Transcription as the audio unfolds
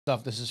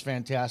Stuff. This is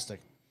fantastic.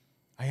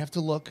 I have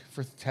to look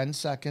for 10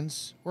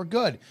 seconds. We're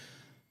good.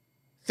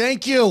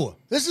 Thank you.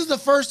 This is the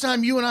first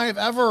time you and I have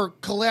ever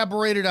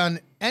collaborated on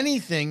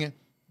anything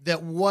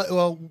that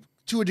well,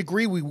 to a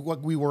degree we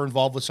were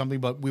involved with something,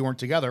 but we weren't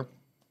together.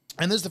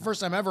 And this is the first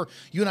time ever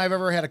you and I have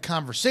ever had a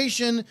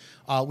conversation.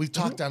 We've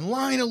talked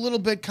online a little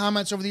bit,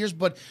 comments over the years,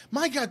 but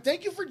my God,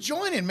 thank you for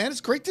joining, man.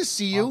 It's great to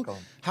see you. Welcome.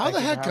 How Thank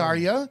the you heck for are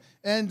having me. you?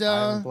 And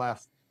I'm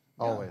blessed,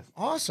 yeah, always.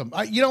 awesome.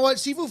 You know what,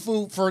 Sifu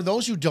Phu, for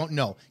those who don't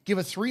know, give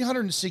a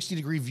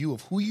 360-degree view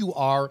of who you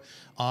are,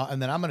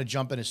 and then I'm going to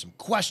jump into some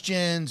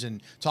questions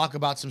and talk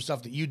about some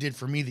stuff that you did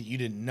for me that you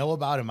didn't know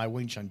about in my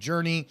Wing Chun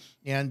journey,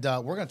 and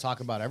we're going to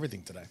talk about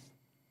everything today.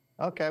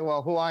 Okay,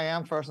 well, who I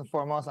am, first and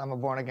foremost, I'm a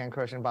born-again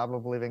Christian,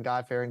 Bible-believing,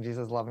 God-fearing,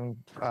 Jesus-loving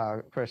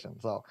Christian.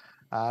 So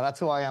that's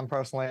who I am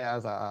personally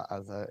as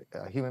a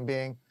human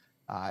being.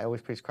 I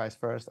always preach Christ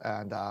first,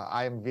 and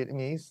I am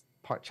Vietnamese,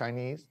 part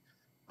Chinese.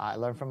 I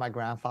learned from my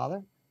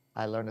grandfather.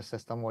 I learned a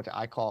system which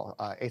I call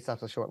 8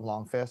 steps of short and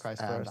long fist.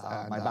 Christ first.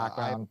 My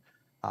background,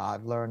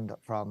 I've learned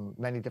from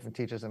many different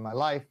teachers in my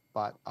life,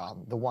 but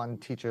the one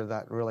teacher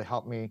that really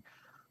helped me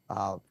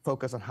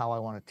focus on how I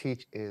want to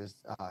teach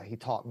is he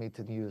taught me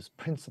to use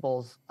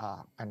principles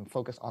and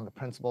focus on the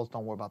principles.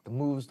 Don't worry about the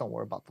moves. Don't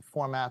worry about the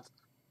formats.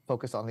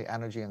 Focus on the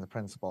energy and the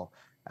principle.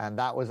 And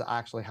that was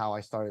actually how I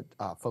started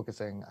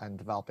focusing and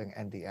developing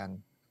NDN.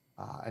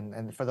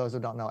 And for those who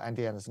don't know,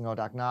 NDN is Ngo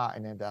Dak Na,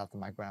 and named after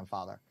my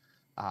grandfather.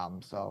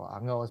 So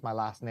Ngo is my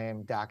last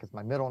name. Dak is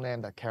my middle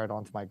name that carried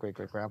on to my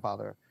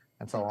great-great-grandfather,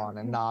 and so on.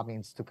 And Na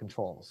means to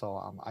control.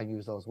 So I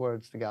use those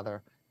words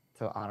together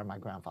to honor my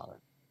grandfather.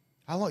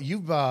 How long you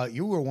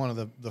were one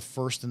of the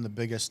first and the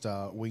biggest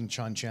Wing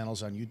Chun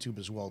channels on YouTube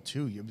as well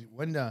too.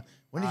 When did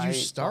you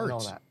start? I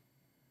don't know that.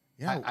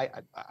 Yeah,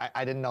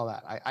 I didn't know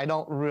that. I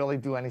don't really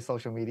do any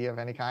social media of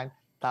any kind.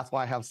 That's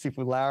why I have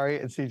Sifu Larry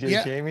and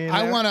CJ Jamie. In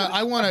I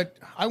there.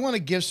 wanna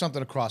give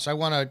something across. I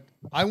wanna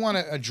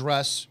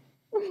address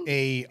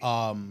a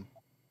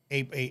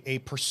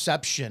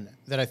perception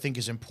that I think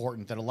is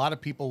important, that a lot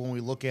of people, when we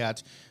look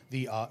at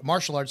the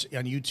martial arts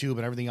on YouTube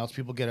and everything else,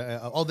 people get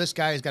oh, this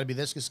guy has got to be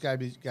this guy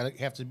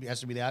has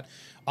to be that.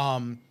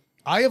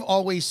 I have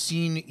always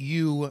seen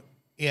you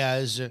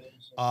as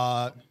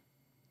the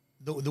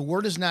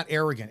word is not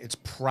arrogant, it's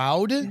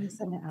proud, and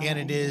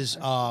it is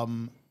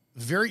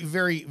very,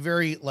 very,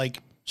 very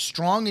like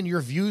strong in your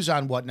views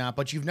on whatnot,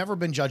 but you've never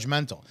been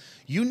judgmental.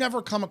 You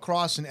never come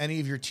across in any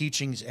of your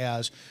teachings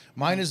as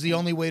mine is the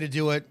only way to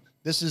do it.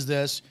 This is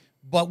this.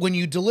 But when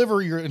you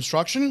deliver your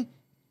instruction,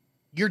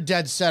 you're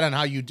dead set on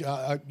how you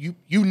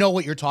know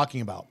what you're talking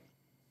about.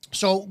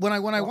 So when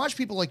I watch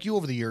people like you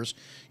over the years,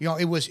 you know,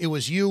 it was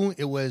you,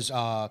 it was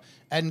Ed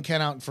and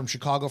Ken out from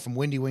Chicago from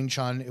Windy Wing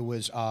Chun. It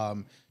was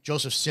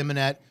Joseph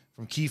Simonet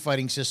from Key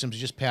Fighting Systems.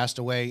 He just passed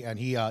away, and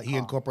he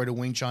incorporated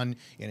Wing Chun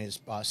in his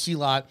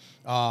C-Lot.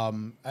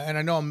 And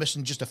I know I'm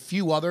missing just a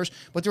few others,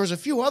 but there was a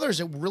few others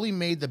that really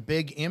made the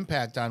big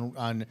impact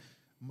on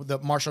the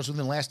martial arts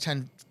within the last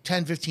 10,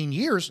 15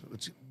 years.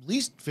 It's at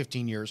least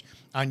 15 years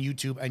on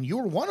YouTube, and you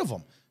were one of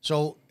them.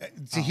 So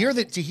to hear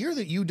that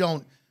you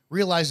don't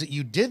realize that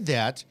you did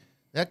that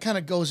kind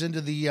of goes into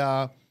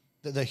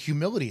the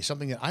humility,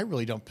 something that I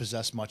really don't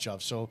possess much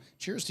of. So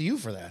cheers to you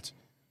for that.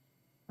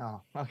 Oh,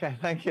 okay.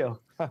 Thank you.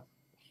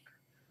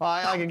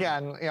 Well,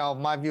 again, you know,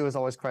 my view is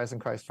always Christ and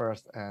Christ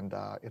first, and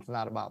it's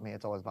not about me.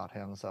 It's always about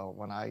him. So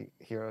when I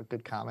hear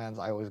good comments,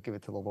 I always give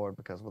it to the Lord,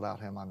 because without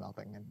him, I'm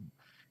nothing. And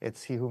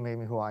it's he who made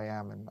me who I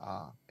am, and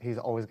he's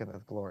always getting the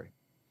glory.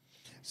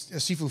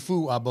 Sifu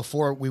Phu,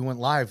 before we went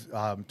live,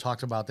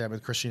 talked about that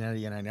with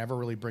Christianity, and I never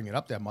really bring it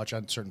up that much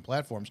on certain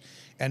platforms.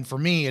 And for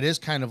me, it is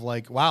kind of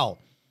like, wow,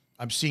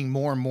 I'm seeing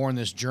more and more in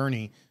this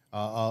journey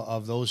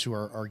of those who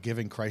are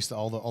giving Christ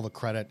all the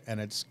credit, and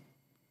it's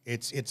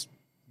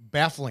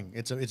baffling.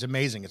 It's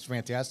amazing. It's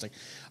fantastic.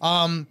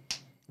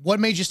 What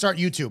made you start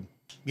YouTube?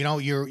 You know,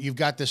 you've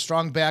got this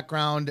strong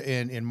background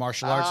in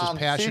martial arts, this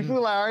passion.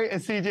 Sifu Larry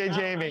and CJ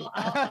Jamie.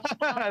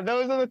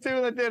 Those are the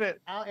two that did it.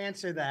 I'll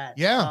answer that.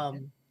 Yeah.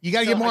 You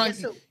gotta get more on.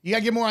 You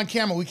gotta get more on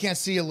camera. We can't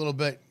see a little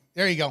bit.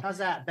 There you go. How's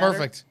that? Better?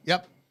 Perfect.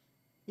 Yep.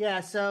 Yeah.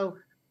 So,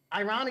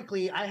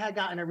 ironically, I had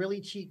gotten a really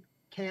cheap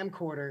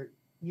camcorder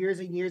years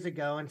and years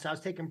ago, and so I was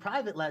taking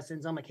private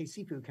lessons. I'm like, "Hey,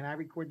 Sifu, can I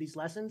record these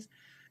lessons?"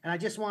 And I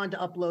just wanted to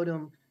upload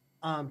them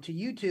to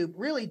YouTube,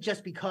 really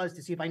just because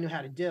to see if I knew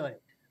how to do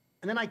it.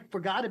 And then I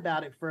forgot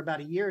about it for about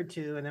a year or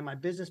two. And then my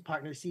business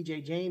partner,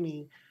 CJ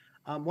Jamie,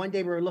 one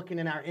day we were looking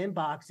in our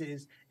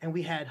inboxes, and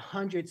we had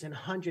hundreds and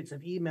hundreds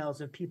of emails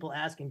of people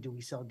asking, do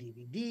we sell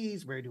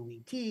DVDs? Where do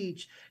we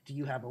teach? Do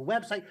you have a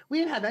website? We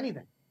didn't have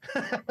anything.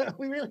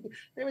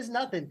 There was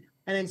nothing.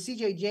 And then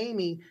CJ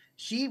Jamie,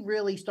 she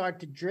really started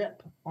to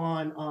drip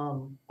on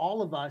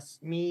all of us,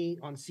 me,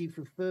 on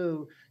Sifu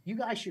Phu. You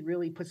guys should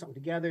really put something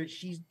together.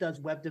 She does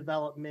web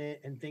development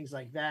and things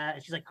like that.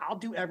 And she's like, I'll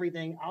do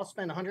everything. I'll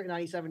spend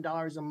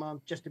 $197 a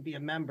month just to be a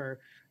member.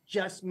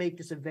 Just make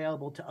this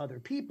available to other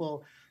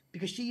people.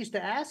 Because she used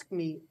to ask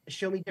me,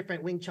 show me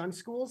different Wing Chun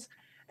schools.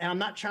 and I'm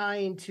not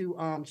trying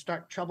to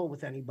start trouble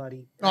with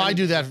anybody. Oh, I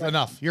do that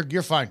enough.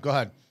 You're fine. Go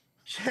ahead.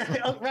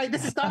 Oh, right,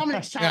 this is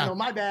Dominick's channel.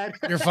 My bad.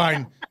 You're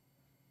fine.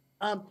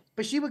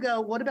 But she would go,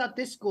 "What about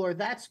this school or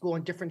that school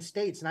in different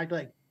states?" And I'd be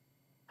like,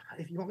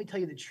 "If you want me to tell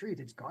you the truth,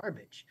 it's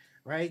garbage,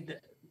 right?"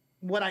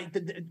 What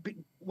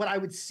I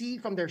would see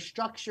from their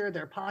structure,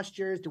 their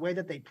postures, the way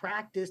that they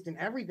practiced, and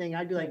everything,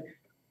 I'd be like,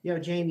 "Yo,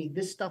 Jamie,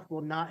 this stuff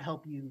will not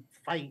help you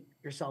fight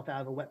yourself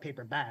out of a wet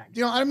paper bag."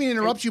 You know, I don't mean to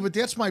interrupt you, but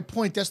that's my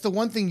point. That's the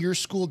one thing your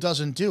school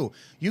doesn't do.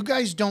 You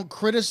guys don't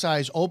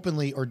criticize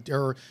openly,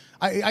 or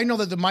I know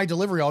that my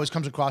delivery always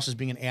comes across as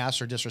being an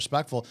ass or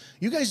disrespectful.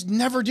 You guys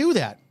never do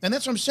that. And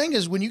that's what I'm saying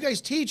is when you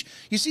guys teach,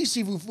 you see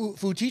Sifu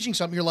Phu teaching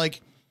something, you're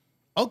like,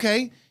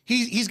 okay,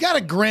 he's got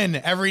a grin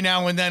every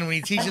now and then when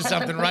he teaches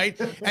something, right?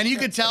 And you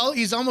could tell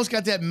he's almost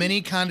got that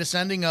mini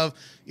condescending of,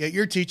 yeah,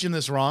 you're teaching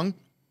this wrong.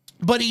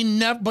 But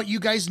you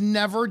guys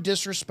never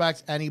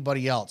disrespect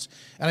anybody else.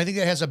 And I think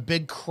that has a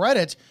big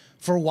credit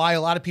for why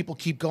a lot of people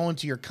keep going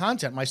to your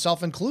content,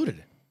 myself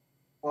included.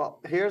 Well,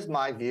 here's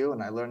my view,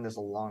 and I learned this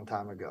a long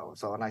time ago.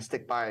 So, and I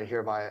stick by it,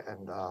 hear by it,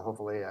 and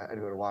hopefully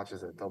anyone who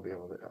watches it, they'll be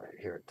able to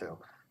hear it too.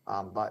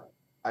 But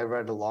I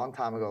read a long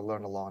time ago,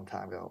 learned a long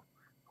time ago.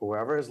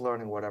 Whoever is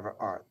learning whatever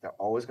art, they're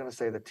always going to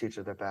say the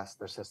teacher the best,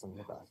 their system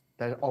the best.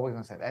 They're always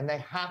going to say that, and they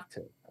have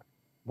to.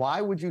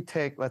 Why would you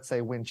take, let's say,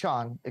 Wing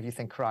Chun, if you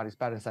think karate is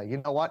better, and say, you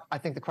know what, I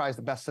think the karate is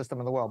the best system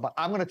in the world, but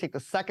I'm going to take the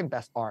second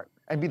best art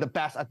and be the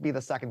best at be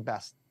the second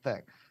best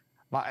thing.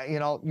 You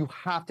know, you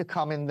have to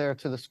come in there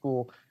to the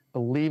school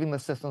believing the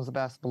system's the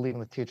best, believing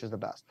the teacher's the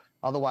best.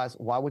 Otherwise,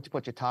 why would you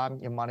put your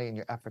time, your money, and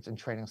your efforts in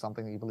training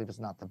something that you believe is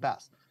not the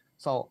best?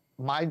 So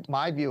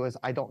my view is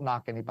I don't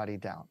knock anybody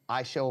down.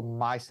 I show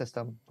my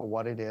system for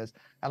what it is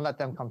and let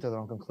them come to their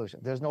own conclusion.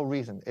 There's no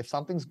reason. If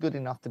something's good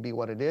enough to be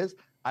what it is,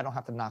 I don't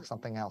have to knock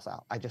something else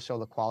out. I just show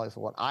the qualities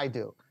of what I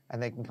do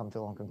and they can come to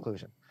their own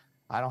conclusion.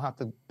 I don't have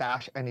to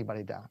bash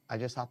anybody down. I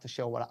just have to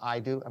show what I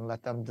do and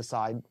let them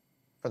decide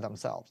for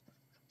themselves.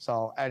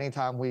 So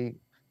anytime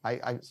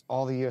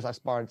all the years I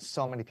sparred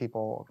so many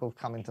people who've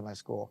come into my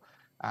school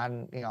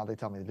and, you know, they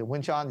tell me they do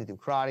Wing Chun, they do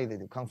karate, they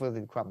do Kung Fu, they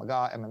do Krav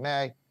Maga,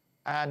 MMA.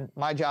 And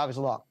my job is,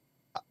 look,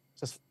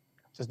 just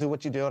do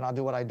what you do and I'll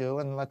do what I do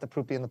and let the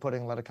proof be in the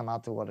pudding, let it come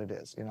out to what it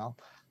is, you know?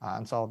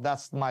 And so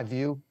that's my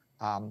view.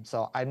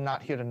 So I'm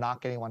not here to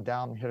knock anyone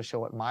down. I'm here to show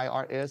what my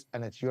art is,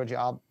 and it's your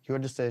job, your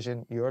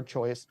decision, your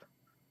choice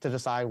to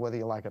decide whether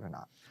you like it or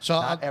not. So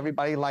not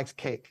everybody likes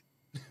cake.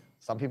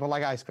 Some people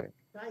like ice cream.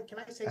 Can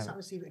I say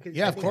something, Steve?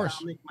 Yeah, of course.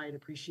 Dominick might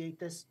appreciate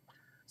this.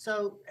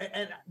 So,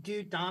 and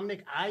dude,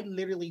 Dominick, I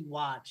literally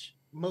watch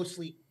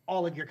mostly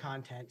all of your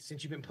content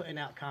since you've been putting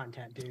out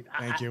content, dude.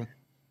 Thank you.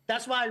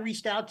 That's why I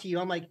reached out to you.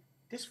 I'm like,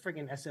 this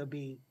friggin' SOB,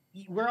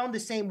 we're on the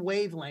same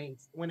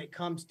wavelength when it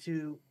comes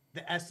to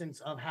the essence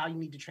of how you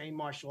need to train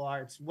martial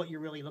arts, what you're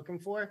really looking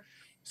for.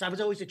 So I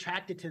was always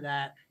attracted to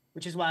that,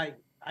 which is why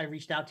I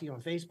reached out to you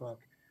on Facebook.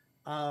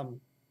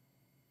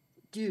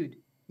 Dude,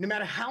 no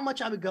matter how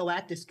much I would go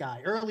at this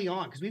guy early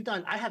on, because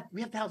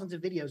we have thousands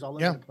of videos all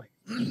over the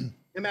place.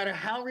 No matter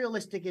how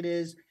realistic it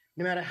is,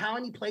 no matter how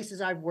many places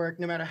I've worked,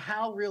 no matter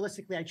how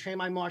realistically I train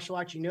my martial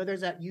arts, you know,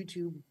 there's that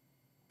YouTube,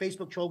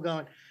 Facebook troll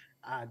going,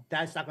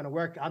 that's not going to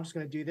work. I'm just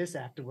going to do this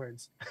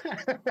afterwards.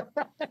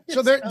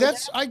 So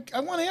I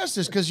want to ask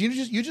this because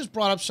you just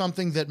brought up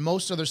something that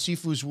most other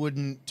Sifus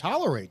wouldn't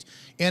tolerate,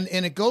 and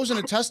it goes in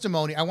a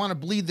testimony. I want to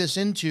bleed this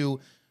into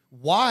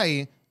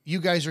why you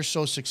guys are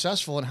so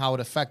successful and how it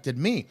affected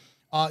me.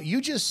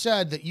 You just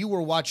said that you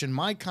were watching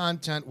my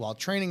content while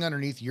training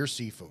underneath your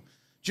Sifu.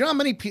 Do you know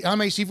how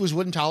many Sifus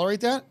wouldn't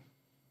tolerate that?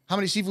 How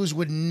many Sifus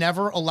would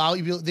never allow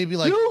you? They'd be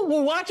like, you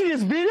were watching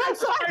his video?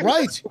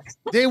 Right.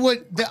 They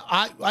would.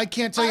 I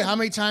can't tell you how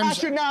many times. That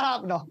should not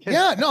happen. No,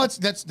 yeah, no,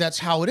 that's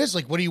how it is.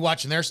 Like, what are you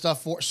watching their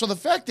stuff for? So the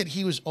fact that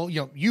he was,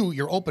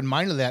 you're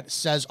open-minded to that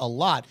says a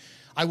lot.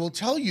 I will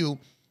tell you,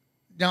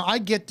 now I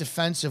get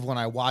defensive when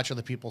I watch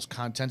other people's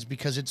contents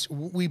because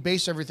we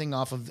base everything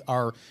off of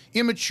our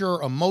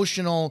immature,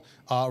 emotional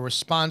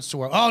response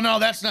to oh no,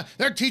 that's not,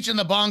 they're teaching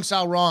the Bong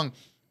Sao wrong.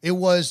 It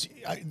was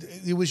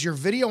your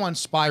video on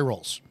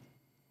spirals,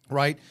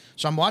 right?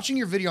 So I'm watching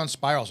your video on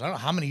spirals. I don't know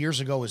how many years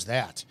ago was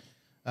that.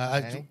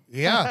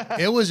 Yeah,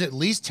 it was at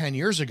least 10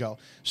 years ago.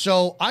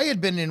 So I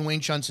had been in Wing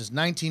Chun since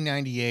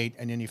 1998,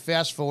 and then you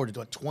fast forward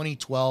to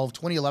 2012,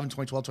 2011,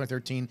 2012,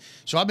 2013.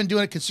 So I've been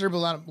doing it a considerably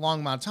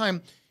long amount of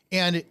time,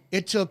 and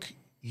it took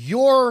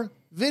your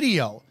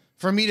video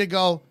for me to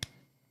go,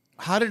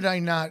 how did I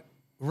not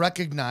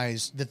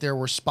recognize that there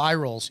were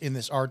spirals in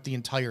this art the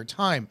entire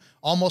time?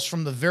 Almost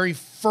from the very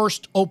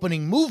first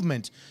opening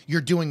movement,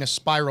 you're doing a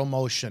spiral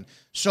motion.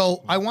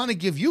 So I want to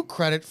give you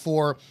credit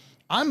for,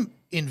 I'm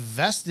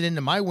invested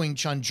into my Wing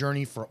Chun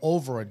journey for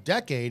over a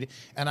decade,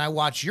 and I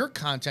watch your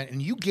content,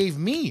 and you gave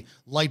me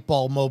light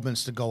bulb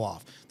moments to go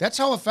off. That's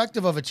how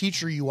effective of a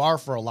teacher you are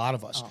for a lot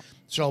of us.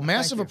 So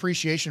massive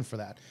appreciation for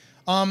that.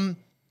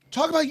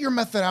 Talk about your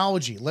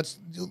methodology.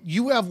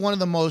 You have one of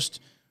the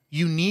most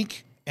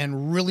unique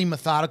and really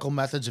methodical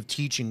methods of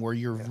teaching where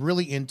you're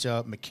really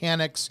into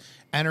mechanics,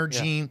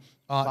 energy,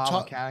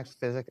 Biomechanics,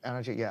 physics,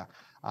 energy. Yeah.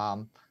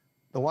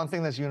 The one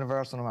thing that's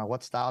universal, no matter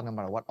what style, no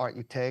matter what art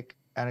you take,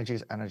 energy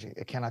is energy.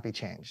 It cannot be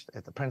changed.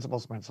 It's the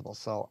principles.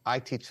 So I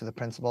teach to the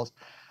principles.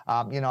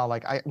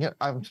 Like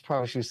I'm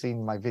probably sure you've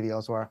seen my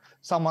videos where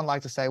someone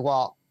likes to say,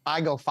 well, I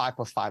go 5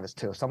 + 5 is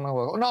 2. Someone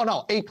will go,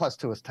 no, 8 +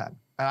 2 is 10.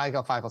 And I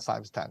go 5 +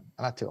 5 is 10. And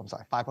not 2, I'm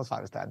sorry. 5 +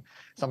 5 is 10.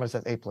 Somebody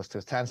says 8 + 2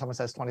 is 10. Someone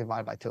says 20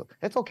 divided by 2.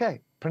 It's okay.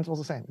 Principle's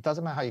the same. It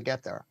doesn't matter how you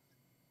get there.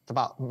 It's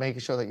about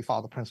making sure that you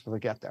follow the principle to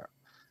get there.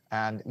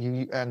 And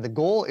the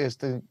goal is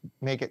to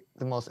make it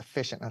the most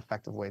efficient and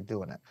effective way of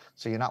doing it.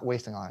 So you're not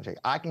wasting energy.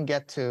 I can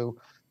get to,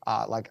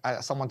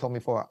 someone told me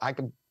before, I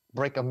could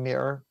break a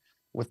mirror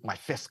with my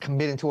fist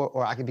committing to it,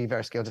 or I could be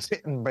very skilled, just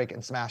hit and break it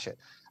and smash it.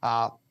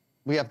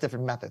 We have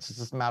different methods. It's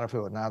just a matter of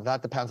who. Now,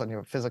 that depends on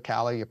your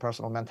physicality, your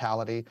personal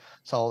mentality.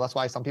 So that's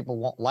why some people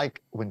won't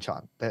like Wing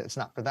Chun. It's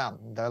not for them.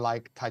 They're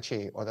like Tai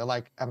Chi, or they're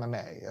like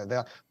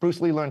MMA. Bruce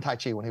Lee learned Tai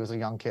Chi when he was a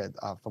young kid,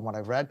 from what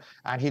I've read,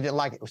 and he didn't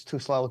like it. It was too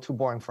slow, too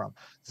boring for him.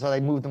 So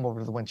they moved him over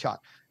to the Wing Chun.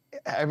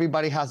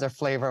 Everybody has their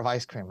flavor of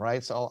ice cream,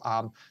 right? So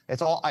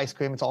it's all ice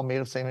cream. It's all made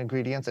of the same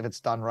ingredients if it's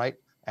done right.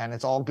 And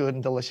it's all good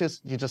and delicious.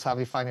 You just have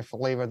to find a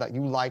flavor that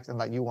you like and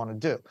that you want to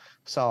do.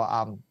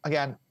 So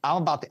again,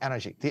 I'm about the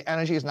energy. The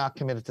energy is not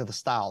committed to the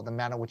style, the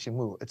manner in which you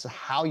move. It's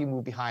how you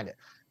move behind it.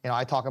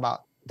 I talk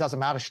about, it doesn't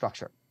matter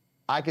structure.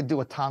 I could do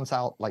a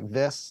tansao like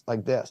this,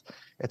 like this.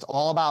 It's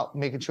all about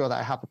making sure that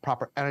I have the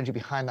proper energy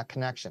behind that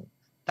connection.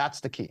 That's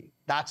the key.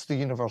 That's the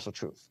universal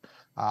truth.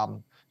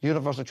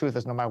 Universal truth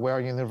is no matter where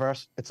in the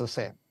universe, it's the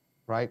same.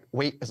 Right?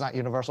 Weight is not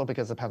universal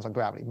because it depends on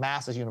gravity.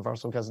 Mass is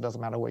universal because it doesn't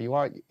matter where you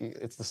are.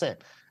 It's the same.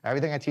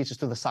 Everything I teach is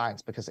through the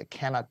science because it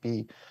cannot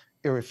be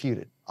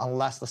irrefuted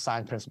unless the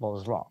science principle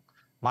is wrong.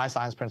 My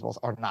science principles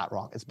are not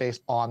wrong. It's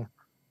based on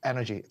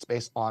energy. It's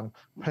based on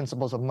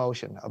principles of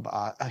motion,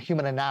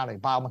 human anatomy,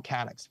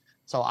 biomechanics.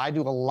 So I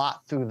do a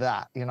lot through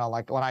that.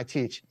 Like when I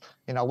teach,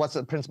 what's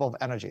the principle of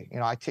energy?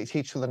 I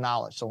teach through the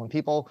knowledge. So when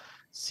people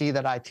see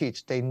that I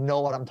teach, they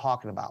know what I'm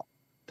talking about.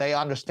 They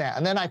understand.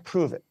 And then I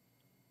prove it.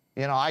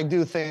 I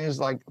do things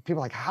like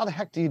people are like, how the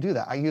heck do you do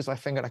that? I use my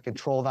finger to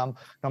control them,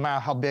 no matter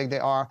how big they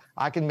are.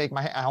 I can make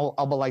my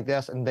elbow like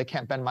this, and they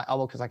can't bend my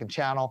elbow because I can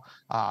channel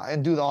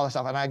and do all this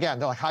stuff. And again,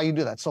 they're like, how you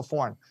do that? It's so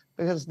foreign.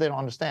 Because they don't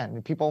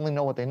understand. People only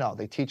know what they know.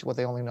 They teach what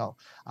they only know.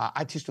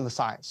 I teach through the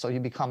science, so you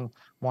become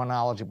more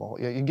knowledgeable.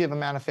 You give a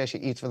man a fish, he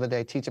eats for the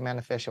day. Teach a man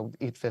a fish, he'll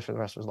eat fish for the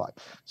rest of his life.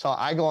 So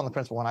I go on the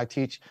principle when I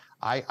teach.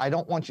 I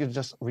don't want you to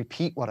just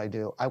repeat what I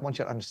do. I want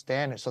you to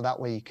understand it, so that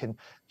way you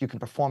can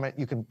perform it,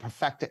 you can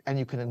perfect it, and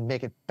you can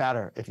make it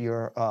better if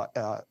you're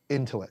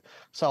into it.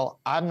 So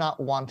I'm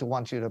not one to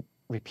want you to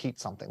repeat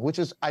something, which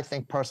is, I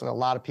think personally, a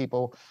lot of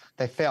people,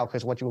 they fail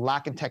because what you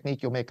lack in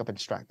technique, you'll make up in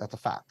strength. That's a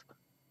fact.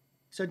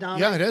 So Dom,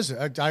 yeah, it is.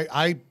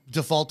 I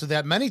default to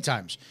that many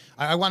times.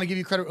 I want to give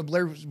you credit,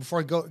 Blair, before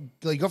I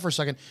go for a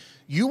second.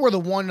 You were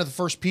one of the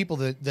first people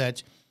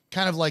that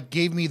kind of like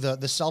gave me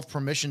the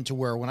self-permission to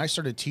where when I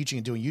started teaching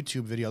and doing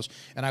YouTube videos,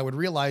 and I would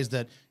realize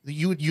that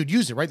you'd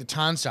use it, right? The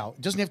tansao.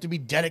 It doesn't have to be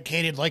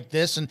dedicated like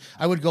this. And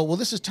I would go, well,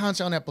 this is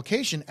tansao in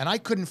application. And I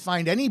couldn't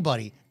find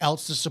anybody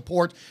else to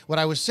support what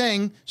I was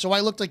saying. So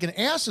I looked like an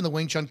ass in the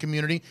Wing Chun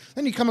community.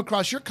 Then you come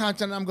across your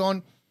content and I'm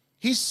going,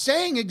 he's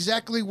saying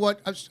exactly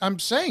what I'm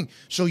saying.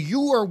 So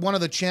you are one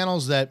of the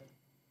channels that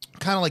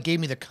kind of like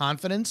gave me the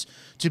confidence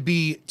to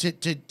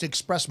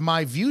express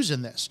my views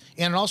in this.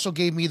 And it also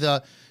gave me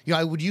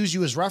I would use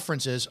you as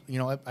references.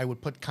 I would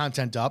put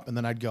content up and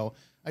then I'd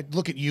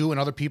look at you and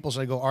other people's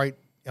and I go, all right,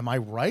 am I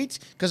right?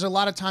 Because a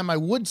lot of time I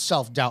would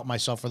self-doubt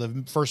myself for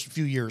the first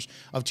few years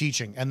of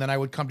teaching. And then I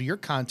would come to your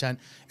content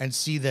and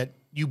see that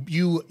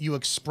you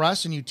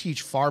express and you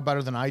teach far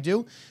better than I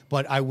do.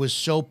 But I was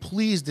so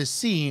pleased to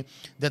see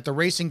that the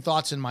racing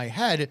thoughts in my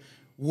head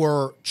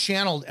were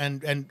channeled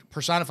and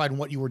personified in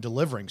what you were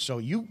delivering. So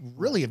you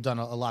really have done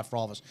a lot for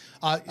all of us.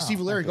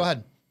 Steve Larry, go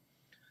ahead.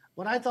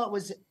 What I thought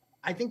was,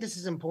 I think this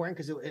is important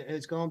because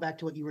it's going back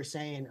to what you were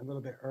saying a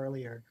little bit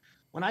earlier.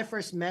 When I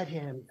first met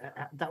him,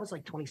 that was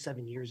like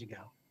 27 years ago.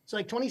 So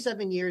like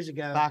 27 years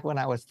ago. Back when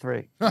I was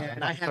 3. Yeah,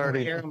 and I had my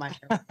hair in my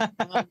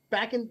hair.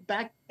 Back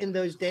in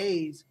those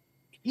days,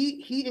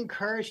 he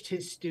encouraged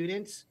his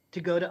students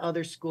to go to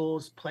other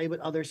schools, play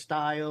with other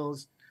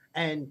styles,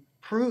 and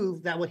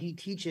prove that what he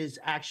teaches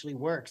actually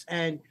works.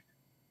 And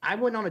I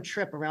went on a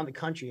trip around the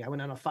country. I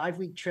went on a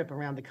 5-week trip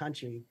around the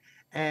country.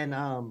 And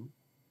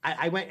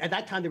I went, at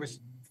that time, there was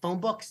phone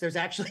books. There's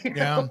actually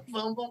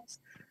phone books.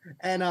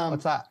 And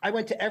what's that? I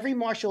went to every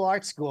martial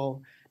arts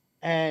school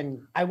and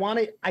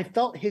I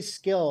felt his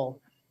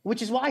skill,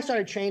 which is why I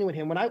started training with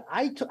him. When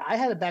I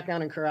had a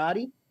background in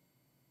karate,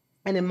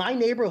 and in my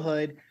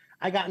neighborhood,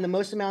 I got in the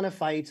most amount of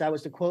fights. I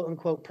was the quote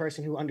unquote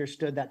person who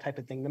understood that type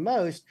of thing the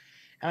most.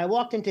 And I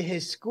walked into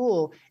his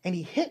school and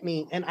he hit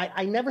me. And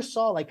I never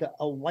saw like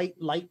a white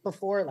light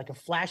before, like a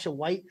flash of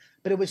white,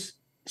 but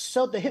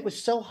the hit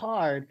was so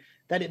hard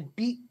that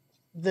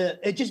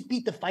it just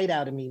beat the fight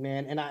out of me,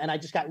 man. And I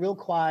just got real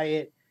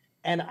quiet.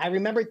 And I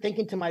remember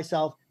thinking to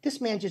myself,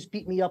 this man just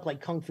beat me up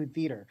like Kung Fu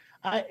theater.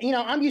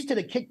 I'm used to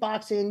the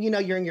kickboxing,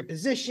 you're in your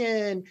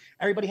position,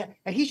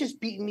 and he's just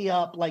beating me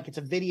up like it's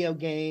a video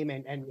game,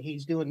 and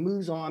he's doing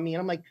moves on me.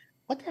 And I'm like,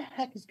 what the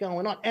heck is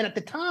going on? And at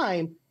the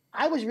time,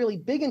 I was really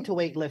big into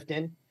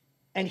weightlifting,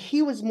 and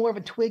he was more of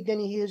a twig than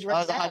he is right now.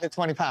 I was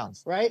 120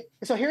 pounds. Right?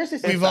 So here's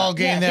this. We've all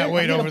gained that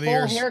weight over the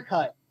years.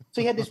 Haircut.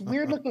 So he had this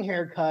weird looking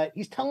haircut.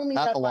 He's telling me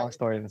that's a long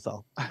story in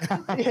itself.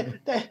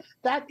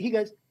 that he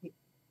goes,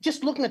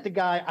 just looking at the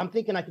guy, I'm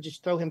thinking I could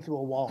just throw him through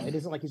a wall. It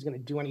isn't like he's going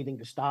to do anything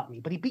to stop me,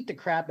 but he beat the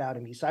crap out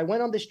of me. So I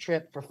went on this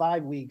trip for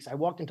 5 weeks. I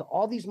walked into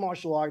all these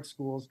martial arts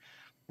schools,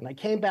 and I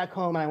came back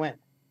home and I went,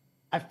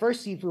 at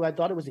first, Sifu, I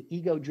thought it was an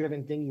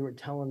ego-driven thing you were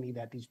telling me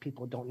that these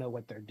people don't know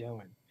what they're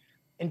doing.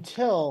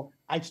 Until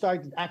I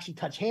started to actually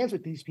touch hands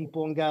with these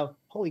people and go,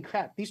 holy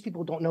crap, these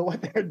people don't know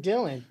what they're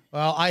doing.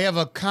 Well, I have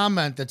a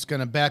comment that's going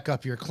to back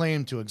up your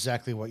claim to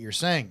exactly what you're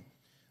saying.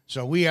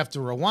 So we have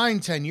to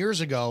rewind 10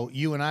 years ago.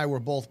 You and I were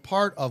both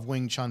part of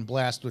Wing Chun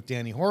Blast with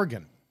Danny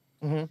Horgan.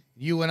 Mm-hmm.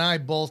 You and I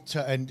both,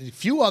 and a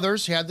few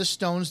others, had the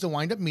stones to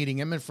wind up meeting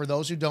him. And for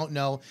those who don't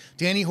know,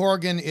 Danny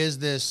Horgan is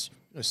this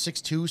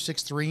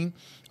 6'2",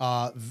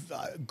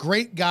 6'3",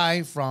 great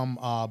guy from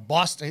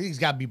Boston. I think he's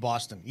got to be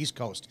Boston, East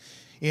Coast.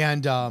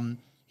 And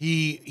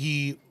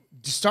he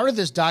started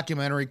this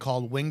documentary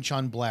called Wing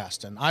Chun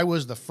Blast. And I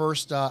was the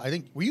first, I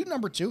think, were you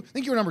number 2? I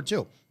think you were number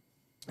 2.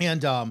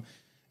 And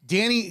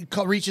Danny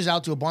reaches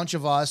out to a bunch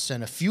of us,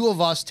 and a few of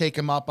us take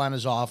him up on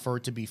his offer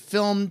to be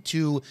filmed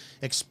to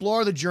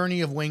explore the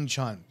journey of Wing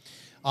Chun.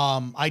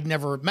 I'd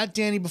never met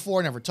Danny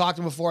before, never talked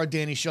to him before.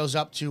 Danny shows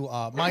up to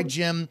my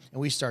gym,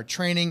 and we start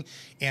training,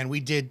 and we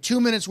did 2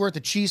 minutes worth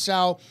of chi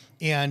sao,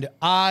 and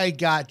I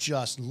got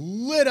just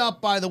lit up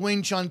by the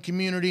Wing Chun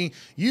community.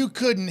 You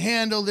couldn't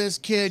handle this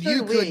kid.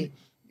 You couldn't.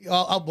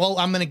 Well,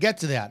 I'm going to get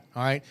to that.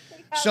 All right.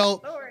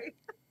 So.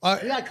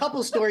 We got a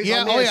couple stories.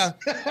 Yeah, on this. oh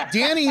yeah,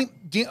 Danny,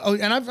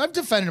 and I've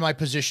defended my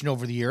position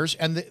over the years,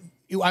 and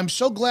I'm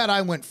so glad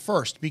I went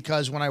first,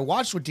 because when I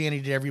watched what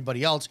Danny did,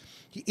 everybody else,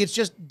 it's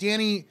just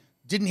Danny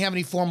didn't have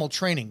any formal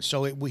training,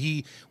 so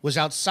he was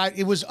outside.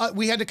 It was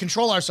we had to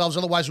control ourselves,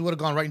 otherwise we would have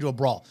gone right into a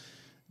brawl.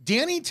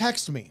 Danny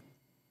texted me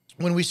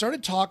when we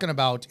started talking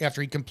about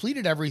after he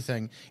completed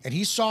everything, and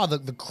he saw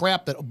the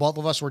crap that both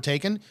of us were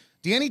taking.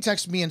 Danny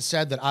texted me and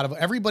said that out of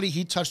everybody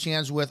he touched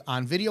hands with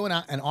on video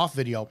and off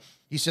video,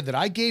 he said that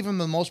I gave him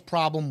the most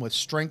problem with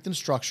strength and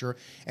structure.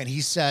 And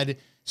he said,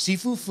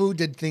 Sifu Phu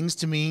did things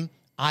to me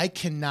I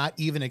cannot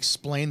even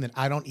explain, that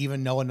I don't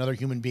even know another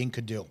human being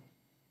could do.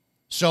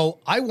 So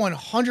I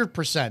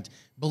 100%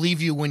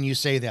 believe you when you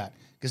say that,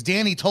 because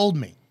Danny told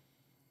me.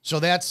 So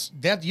that's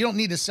you don't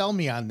need to sell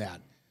me on that.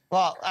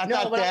 Well, what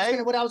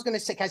I was going to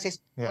say,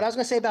 what I was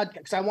going to say about,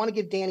 because I want to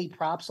give Danny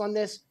props on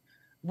this.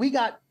 We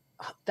got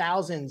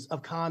thousands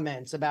of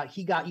comments about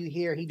he got you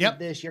here, he did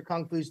this, your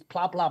Kung Fu's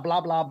blah, blah,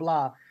 blah, blah,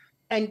 blah.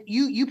 And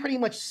you pretty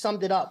much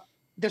summed it up.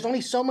 There's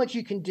only so much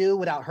you can do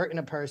without hurting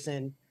a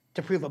person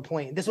to prove a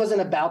point. This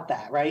wasn't about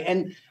that, right?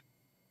 And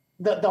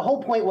the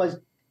whole point was,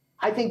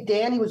 I think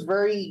Danny was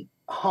very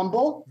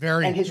humble,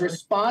 and his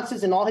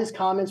responses and all his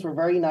comments were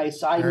very nice.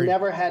 So I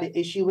never had an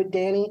issue with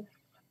Danny.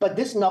 But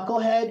this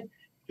knucklehead,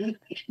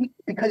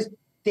 because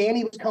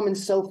Danny was coming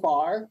so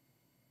far,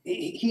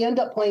 he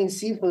ended up playing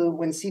Sifu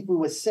when Sifu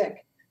was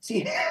sick.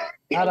 See,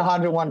 had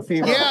 101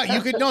 fever. Yeah,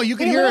 you could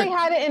hear really it. He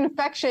had an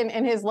infection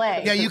in his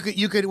leg. Yeah, you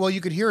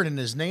could hear it in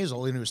his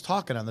nasal, and he was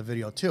talking on the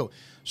video too.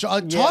 So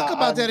talk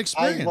about that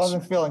experience. I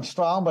wasn't feeling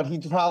strong, but he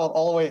traveled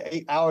all the way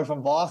 8 hours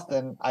from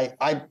Boston.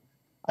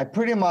 I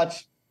pretty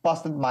much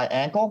busted my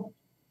ankle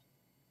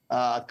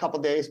a couple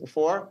days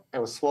before. It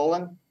was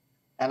swollen,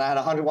 and I had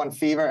 101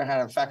 fever and had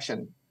an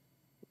infection.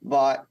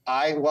 But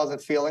I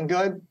wasn't feeling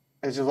good.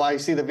 Which is why you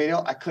see the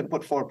video. I couldn't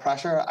put forward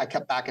pressure. I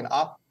kept backing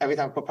up. Every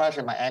time I put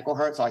pressure, my ankle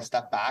hurt, so I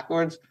stepped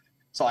backwards.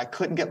 So I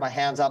couldn't get my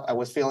hands up. I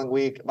was feeling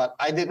weak, but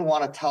I didn't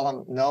want to tell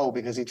him no,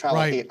 because he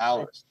traveled 8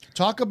 hours.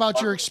 Talk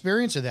about your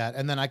experience of that,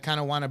 and then I kind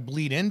of want to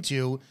bleed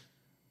into,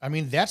 I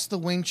mean, that's the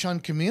Wing Chun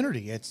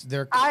community. It's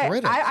their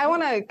critics. I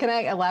want to, can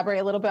I elaborate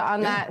a little bit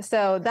on that?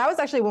 So that was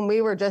actually when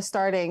we were just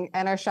starting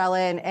Enter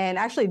Shellin, and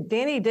actually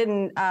Danny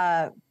didn't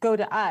go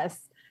to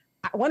us.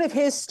 One of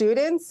his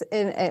students,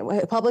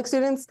 public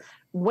students,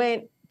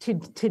 went to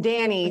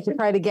Danny to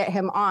try to get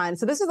him on.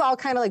 So this is all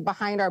kind of like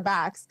behind our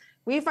backs.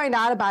 We find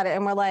out about it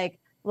and we're like,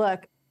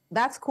 look,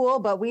 that's cool,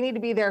 but we need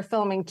to be there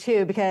filming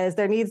too, because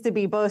there needs to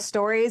be both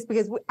stories.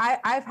 Because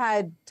I've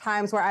had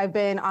times where I've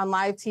been on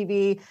live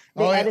TV,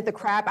 they edit the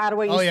crap out of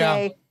what you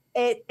say.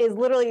 It is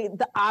literally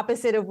the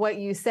opposite of what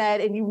you said.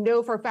 And you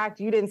know for a fact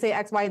you didn't say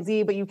X, Y, and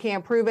Z, but you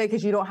can't prove it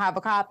because you don't have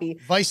a copy.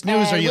 Vice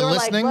News, are you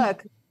listening?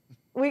 Like,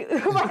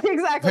 look,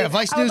 exactly. Yeah,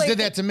 Vice News did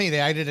that to me.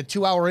 I did a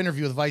 2-hour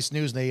interview with Vice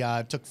News. They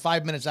took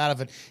 5 minutes out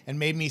of it and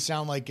made me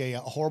sound like a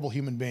horrible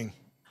human being.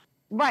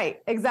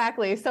 Right,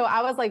 exactly. So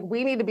I was like,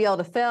 we need to be able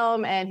to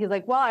film, and he's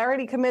like, well, I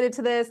already committed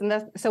to this,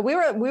 and so we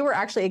were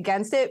actually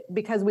against it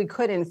because we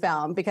couldn't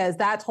film, because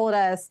that told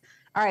us,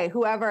 all right,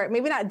 whoever,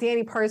 maybe not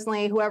Danny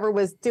personally, whoever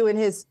was doing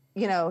his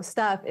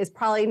stuff is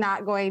probably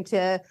not going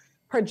to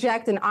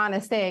project an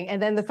honest thing.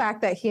 And then the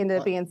fact that he ended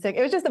up being sick,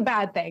 it was just a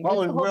bad thing. What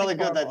was The whole really thing's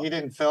good that horrible. he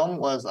didn't film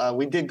was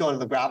we did go to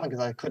the grappling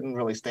because I couldn't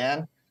really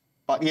stand.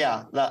 But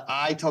yeah,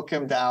 I took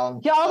him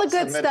down. Yeah, all the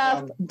good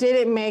stuff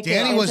didn't make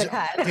Danny it was into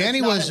cut.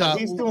 Danny was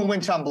he's doing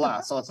Wing Chun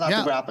Blast, so it's not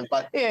the grappling,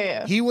 but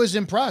yeah. He was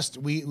impressed.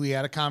 We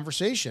had a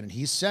conversation, and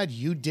he said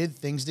you did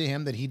things to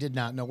him that he did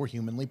not know were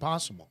humanly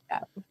possible.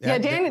 Yeah,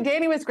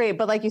 Danny was great,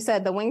 but like you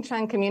said, the Wing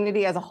Chun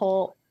community as a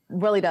whole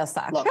really does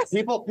suck. Look,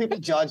 people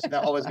judge. They're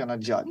always going to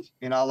judge.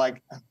 You know,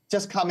 like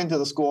just come into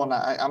the school, and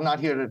I'm not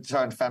here to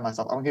try and defend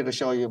myself. I'm here to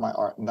show you my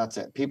art, and that's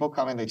it. People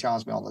come in, they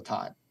challenge me all the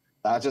time.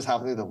 That just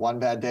happened to be the one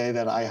bad day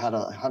that I had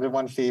a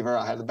 101 fever.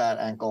 I had a bad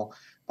ankle,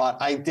 but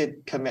I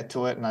did commit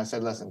to it. And I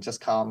said, listen, just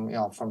come, you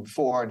know, from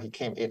 4 and he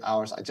came 8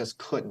 hours. I just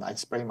couldn't. I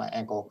sprained my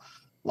ankle.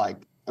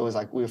 Like, it was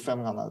like we were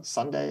filming on a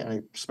Sunday and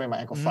I sprained my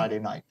ankle Friday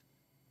night.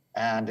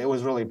 And it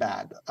was really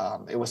bad.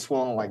 It was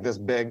swollen like this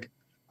big.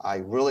 I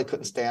really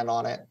couldn't stand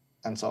on it.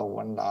 And so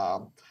when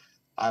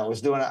I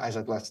was doing it, I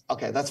said,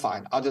 okay, that's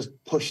fine. I'll just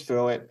push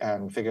through it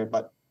and figure,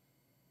 but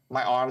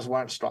my arms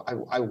weren't strong.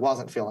 I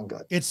wasn't feeling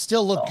good. It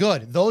still looked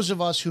good. Those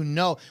of us who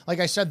know, like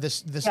I said,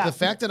 the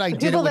fact that I did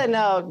people it with,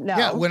 that know.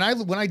 Yeah, when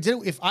I did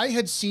it, if I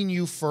had seen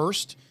you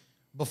first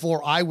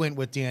before I went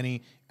with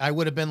Danny, I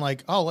would have been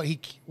like, oh,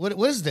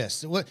 what is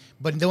this?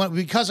 But then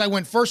because I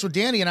went first with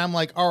Danny, and I'm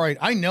like, all right,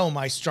 I know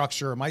my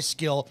structure, my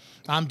skill,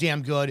 I'm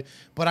damn good,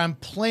 but I'm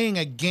playing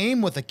a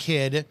game with a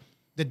kid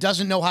that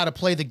doesn't know how to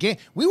play the game.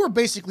 We were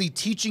basically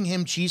teaching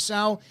him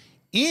Chisao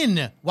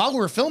while we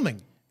were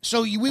filming.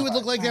 So we would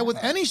look like that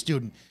with any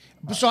student.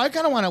 So I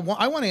kind of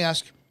want to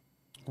ask,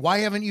 why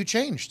haven't you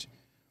changed?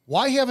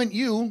 Why haven't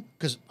you,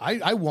 because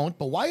I won't,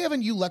 but why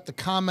haven't you let the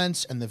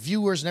comments and the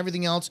viewers and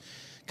everything else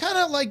kind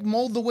of like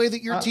mold the way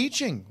that you're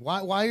teaching? Why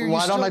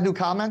don't I do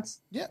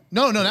comments? Yeah.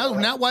 No,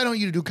 not why don't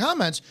you do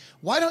comments?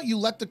 Why don't you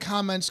let the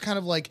comments kind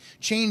of like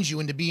change you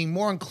into being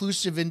more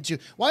inclusive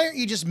why aren't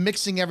you just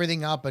mixing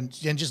everything up and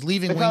just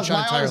leaving Wing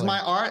Chun entirely? Because my art is my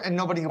art and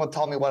nobody will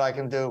tell me what I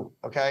can do,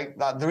 okay?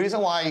 The reason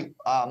why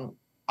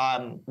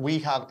we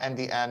have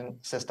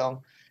NDN system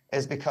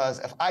is because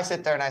if I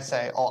sit there and I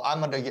say, oh,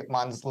 I'm under Yip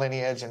Man's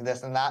lineage and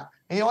this and that,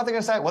 and you know what they're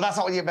gonna say? Well, that's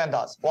not what Yip Man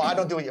does. Well, I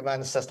don't do Yip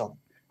Man's system,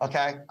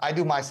 okay? I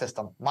do my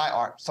system, my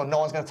art. So no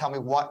one's gonna tell me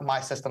what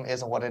my system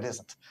is and what it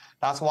isn't.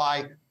 That's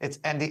why it's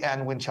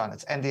NDN Wing Chun,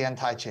 it's NDN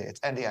Tai Chi, it's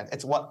NDN.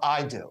 It's what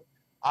I do.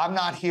 I'm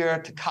not here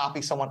to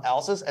copy someone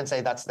else's and say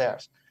that's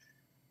theirs.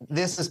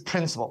 This is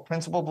principle.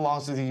 Principle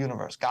belongs to the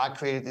universe. God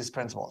created these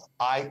principles.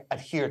 I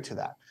adhere to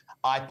that.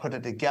 I put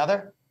it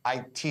together.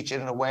 I teach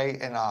it in a way,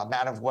 in a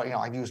matter of what, you know,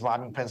 I use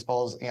rhyming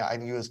principles, you know, I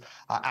use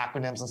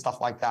acronyms and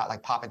stuff like that,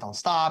 like pop it, don't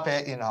stop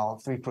it, you know,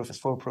 3 proof is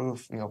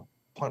foolproof, you know,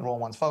 point rule,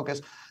 one's focus.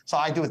 So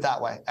I do it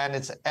that way, and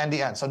it's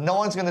NDN. So no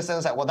one's going to sit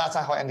and say, well, that's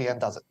not how NDN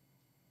does it.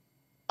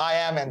 I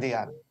am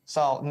NDN.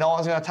 So no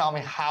one's going to tell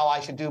me how I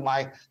should do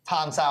my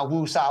Tan Sao,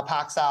 Wu Sao,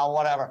 Pak Sao,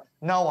 whatever.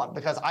 No one,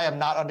 because I am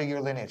not under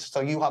your lineage.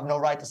 So you have no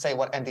right to say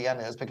what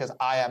NDN is because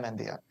I am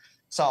NDN.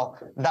 So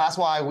that's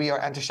why we are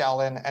Enter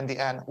Shaolin,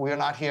 NDN. We are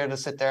not here to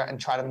sit there and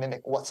try to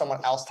mimic what someone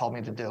else told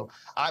me to do.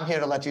 I'm here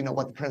to let you know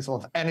what the principle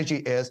of energy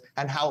is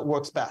and how it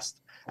works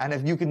best. And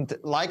if you can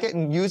like it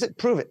and use it,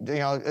 prove it, you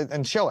know,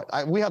 and show it.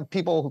 We have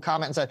people who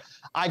comment and said,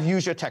 I've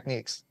used your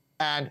techniques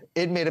and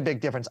it made a big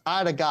difference. I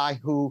had a guy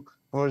who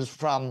was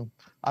from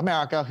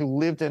America who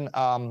lived in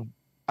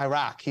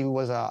Iraq. He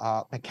was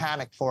a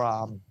mechanic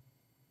for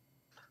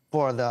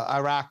the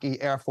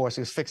Iraqi Air Force.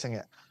 He was fixing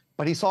it.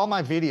 But he saw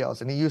my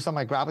videos and he used some of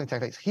my grappling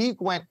techniques. He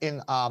went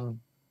in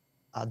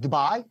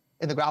Dubai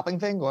in the grappling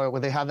thing, or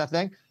where they have that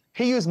thing.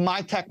 He used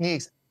my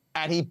techniques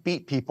and he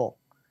beat people.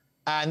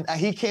 And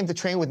he came to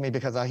train with me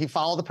because he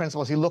followed the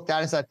principles. He looked at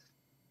it and said,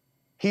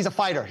 he's a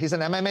fighter. He's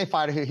an MMA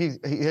fighter. He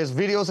has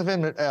videos of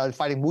him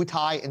fighting Muay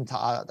Thai in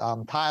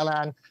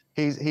Thailand.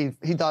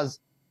 He does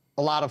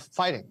a lot of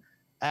fighting.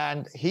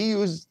 And he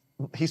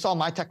saw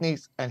my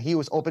techniques and he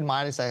was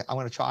open-minded and say, I'm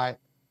going to try it.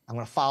 I'm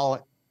going to follow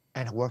it.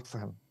 And it worked for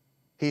him.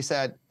 He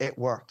said it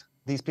worked.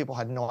 These people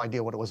had no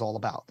idea what it was all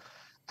about,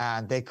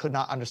 and they could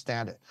not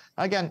understand it.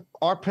 Again,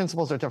 our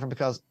principles are different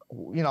because,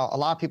 you know, a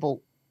lot of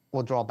people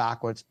will draw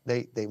backwards.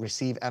 They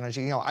receive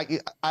energy. You know,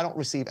 I don't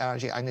receive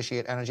energy. I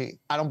initiate energy.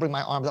 I don't bring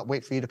my arms up,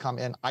 wait for you to come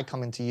in. I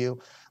come into you.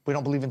 We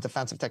don't believe in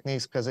defensive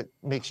techniques because it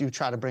makes you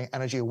try to bring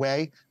energy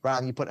away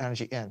rather than you put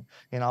energy in.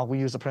 You know, we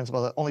use the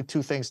principle that only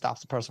 2 things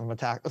stops the person from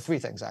attacking, 3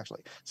 things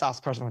actually, stops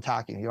the person from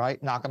attacking you,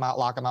 right? Knock them out,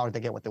 lock them out, or they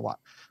get what they want.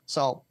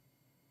 So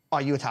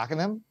are you attacking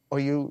them or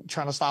are you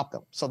trying to stop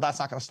them? So that's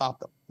not going to stop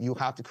them. You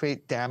have to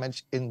create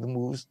damage in the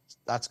moves.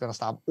 That's going to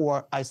stop,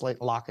 or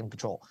isolate, lock, and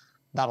control.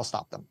 That'll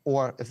stop them.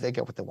 Or if they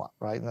get what they want,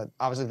 right? And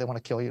obviously, if they want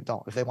to kill you,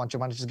 don't. If they want your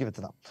money, just give it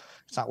to them.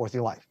 It's not worth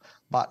your life.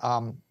 But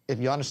if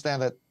you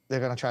understand that they're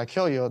going to try to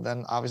kill you,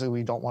 then obviously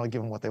we don't want to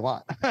give them what they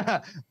want.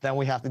 Then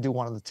we have to do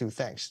one of the 2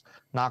 things.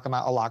 Knock them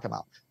out or lock them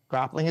out.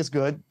 Grappling is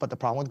good, but the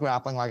problem with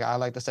grappling, like I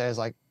like to say, is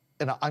like,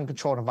 in an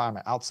uncontrolled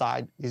environment.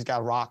 Outside, he's got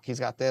a rock, he's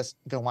got this,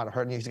 he don't want to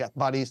hurt you, he's got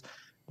buddies.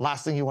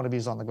 Last thing you want to be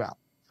is on the ground.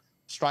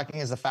 striking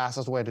is the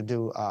fastest way to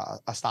do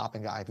a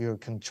stopping guy. If you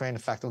can train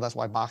effectively, that's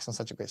why boxing is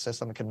such a great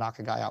system. It can knock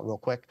a guy out real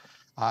quick.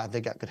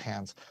 They get good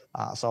hands.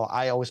 So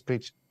I always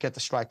preach, get the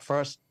strike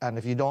first. And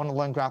if you don't want to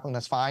learn grappling,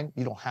 that's fine.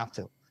 You don't have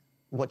to.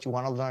 What you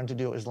want to learn to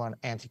do is learn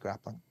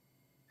anti-grappling.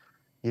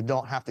 You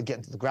don't have to get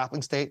into the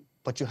grappling state,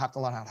 but you have to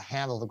learn how to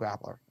handle the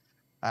grappler.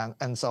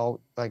 And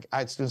so, like, I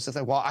had students that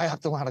say, well, I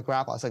have to learn how to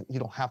grapple. I said, you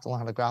don't have to learn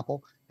how to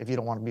grapple. If you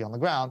don't want to be on the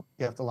ground,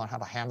 you have to learn how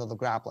to handle the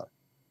grappler.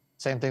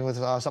 Same thing with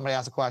somebody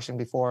asked a question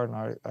before in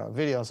our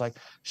videos, like,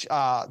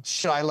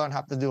 should I learn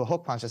how to do a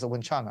hook punch as a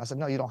Wing Chun? I said,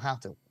 no, you don't have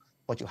to.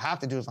 What you have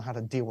to do is learn how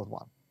to deal with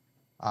one.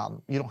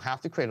 You don't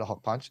have to create a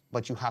hook punch,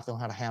 but you have to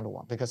learn how to handle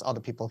one, because other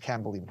people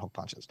can believe in hook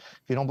punches.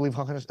 If you don't believe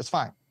hook punches, it's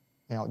fine.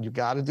 You know, you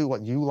got to do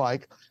what you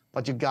like,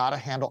 but you got to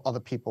handle other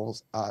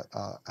people's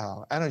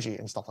energy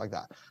and stuff like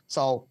that.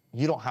 So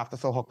you don't have to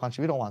throw a hook punch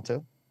if you don't want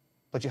to,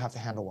 but you have to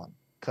handle one,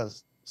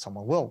 because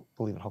someone will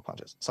believe in hook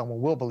punches.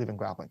 Someone will believe in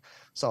grappling.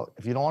 So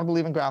if you don't want to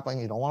believe in grappling,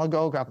 you don't want to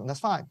go grappling, that's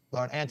fine.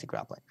 Learn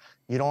anti-grappling.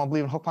 You don't want to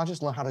believe in hook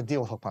punches, learn how to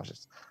deal with hook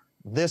punches.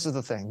 This is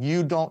the thing.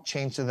 You don't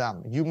change to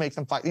them. You make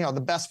them fight. You know,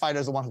 the best fighter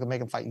is the one who can make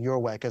them fight your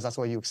way, because that's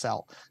where you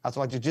excel. That's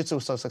why jiu-jitsu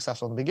was so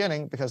successful in the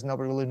beginning, because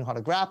nobody really knew how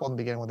to grapple in the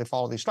beginning when they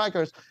followed these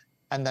strikers,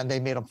 and then they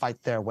made them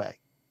fight their way.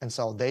 And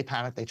so they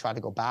panic, they try to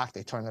go back,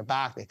 they turn their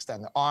back, they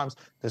extend their arms.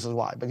 This is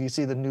why. But you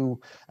see the new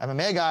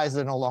MMA guys,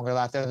 they're no longer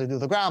that there. They do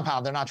the ground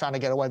pound. They're not trying to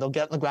get away. They'll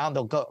get in the ground,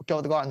 they'll go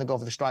to the guard, and they'll go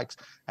for the strikes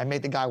and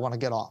make the guy want to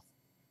get off.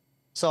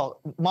 So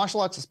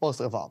martial arts is supposed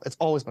to evolve. It's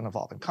always been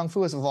evolving. Kung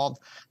Fu has evolved.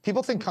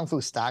 People think Kung Fu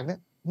is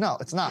stagnant. No,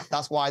 it's not.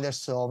 That's why there's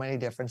so many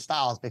different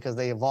styles, because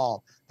they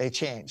evolve, they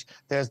change.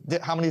 There's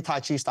how many Tai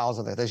Chi styles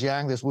are there? There's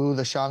Yang, there's Wu,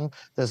 there's Sheng,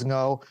 there's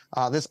No.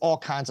 There's all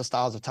kinds of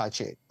styles of Tai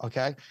Chi,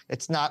 okay?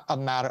 It's not a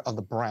matter of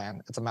the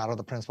brand. It's a matter of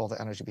the principle of the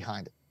energy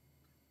behind it.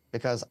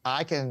 Because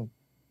I can,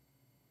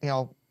 you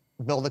know,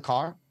 build a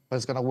car, but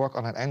it's going to work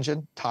on an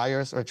engine,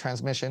 tires, or a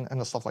transmission,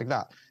 and the stuff like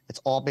that. It's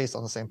all based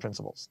on the same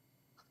principles.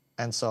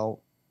 And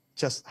so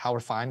just how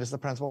refined is the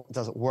principle?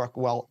 Does it work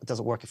well? Does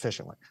it work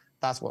efficiently?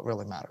 That's what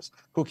really matters.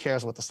 Who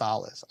cares what the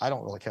style is? I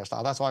don't really care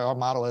style. That's why our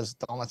motto is,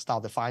 don't let style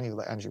define you,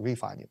 let energy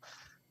refine you.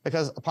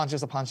 Because a punch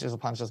is a punch is a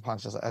punch is a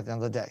punch is at the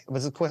end of the day.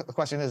 But the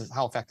question is,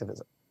 how effective is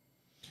it?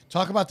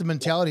 Talk about the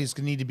mentalities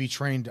that need to be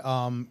trained.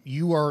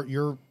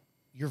 You're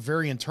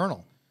very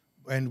internal,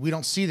 and we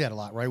don't see that a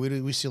lot, right?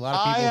 We see a lot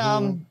of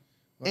people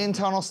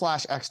internal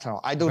 / external.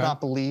 I do not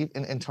believe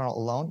in internal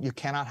alone. You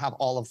cannot have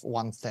all of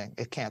one thing.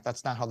 It can't.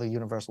 That's not how the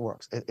universe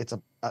works. It's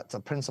a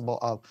principle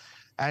of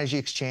energy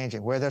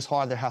exchanging. Where there's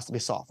hard, there has to be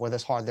soft. Where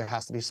there's hard, there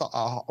has to be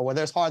soft. Where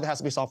there's hard, there has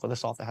to be soft. Where there's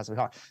soft, there has to be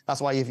hard.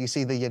 That's why if you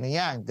see the yin and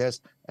yang,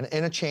 there's an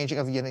interchanging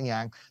of yin and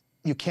yang.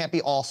 You can't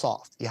be all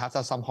soft. You have to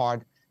have some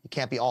hard. You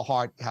can't be all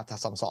hard. You have to have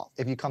some soft.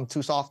 If you come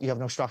too soft, you have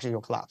no structure,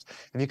 you'll collapse.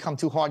 If you come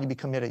too hard, you be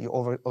committed, you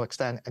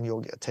overextend, and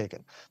you'll get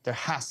taken. There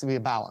has to be a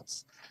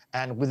balance.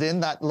 And within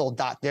that little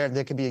dot there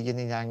could be a yin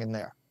and yang in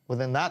there.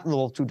 Within that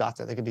little 2 dots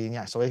there could be yin and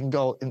yang. So it can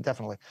go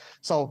indefinitely.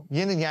 So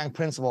yin and yang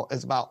principle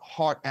is about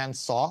hard and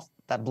soft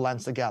that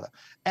blends together.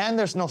 And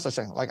there's no such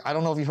thing. Like, I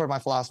don't know if you've heard my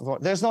philosophy before.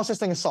 There's no such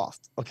thing as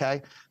soft,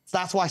 okay?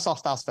 That's why soft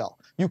styles fail.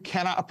 You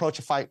cannot approach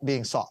a fight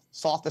being soft.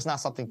 Soft is not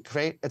something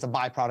great. It's a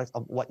byproduct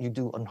of what you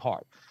do on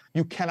hard.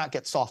 You cannot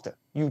get softer.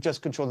 You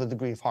just control the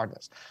degree of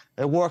hardness.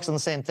 It works in the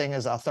same thing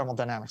as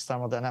thermodynamics.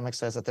 Thermodynamics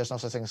says that there's no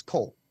such thing as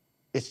cold.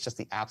 It's just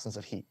the absence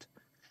of heat.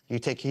 You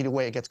take heat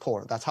away, it gets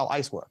colder. That's how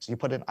ice works. You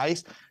put in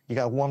ice, you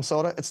got warm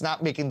soda. It's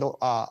not making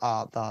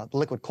the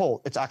liquid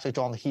cold. It's actually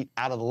drawing the heat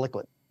out of the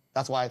liquid.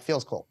 That's why it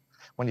feels cold.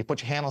 When you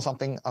put your hand on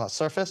something, a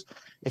surface,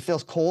 it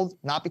feels cold,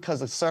 not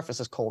because the surface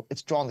is cold.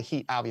 It's drawing the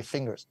heat out of your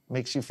fingers,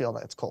 makes you feel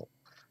that it's cold.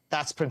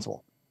 That's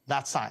principle.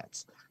 That's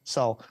science.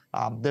 So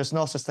there's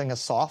no such thing as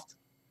soft.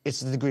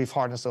 It's the degree of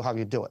hardness of how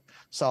you do it.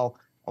 So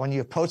when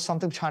you approach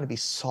something trying to be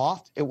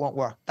soft, it won't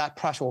work. That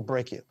pressure will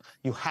break you.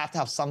 You have to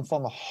have some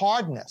form of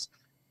hardness,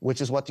 which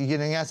is what the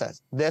yin and yang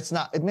says. That's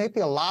not, it may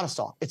be a lot of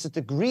soft. It's a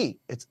degree,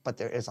 but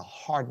there is a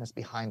hardness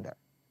behind there.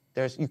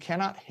 You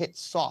cannot hit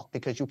soft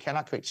because you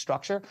cannot create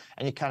structure,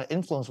 and you cannot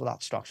influence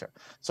without structure.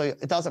 So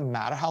it doesn't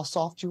matter how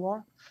soft you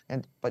are,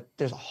 but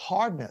there's a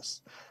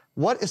hardness.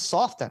 What is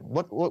soft then?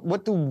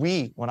 What do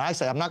we, when I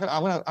say, I'm not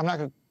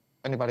gonna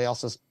anybody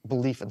else's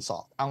belief in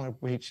soft. I'm gonna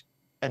reach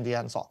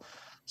NDN soft.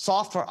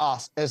 Soft for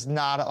us is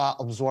not about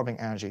absorbing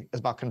energy. It's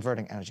about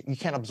converting energy. You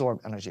can't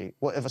absorb energy.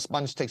 Well, if a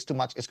sponge takes too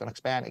much, it's going to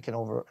expand. It can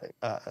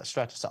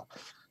stretch itself.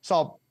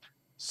 So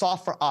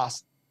soft for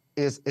us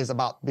is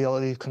about the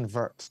ability to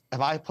convert.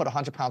 If I put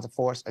 100 pounds of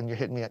force and you're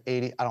hitting me at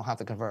 80, I don't have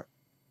to convert.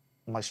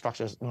 My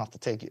structure is enough to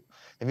take you.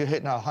 If you're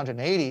hitting at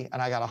 180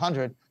 and I got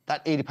 100,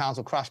 that 80 pounds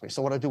will crush me.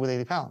 So what do I do with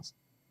 80 pounds?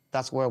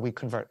 That's where we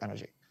convert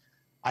energy.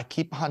 I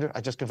keep 100,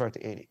 I just convert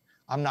to 80.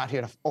 I'm not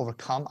here to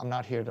overcome. I'm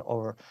not here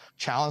to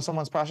challenge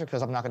someone's pressure,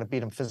 because I'm not going to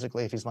beat him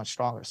physically if he's much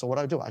stronger. So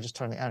what do? I just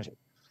turn the energy.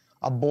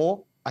 A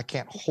bull, I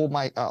can't hold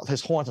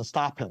his horns and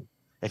stop him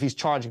if he's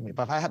charging me.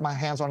 But if I have my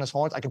hands on his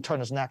horns, I can turn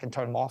his neck and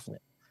turn him off of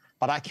it.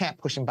 But I can't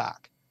push him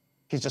back.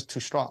 He's just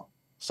too strong.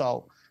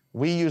 So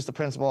We use the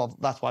principle of,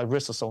 that's why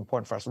wrist is so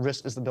important for us.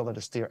 Wrist is the ability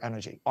to steer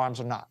energy. Arms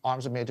are not.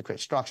 Arms are made to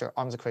create structure.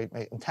 Arms are create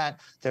intent.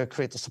 They're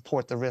created to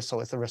support the wrist so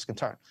if the wrist can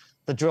turn.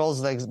 The drill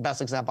is the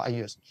best example I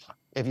use.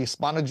 If you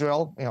spun a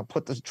drill,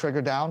 put the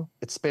trigger down,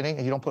 it's spinning,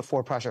 and you don't put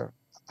forward pressure,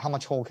 how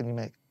much hole can you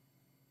make?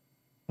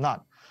 None.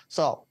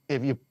 So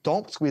if you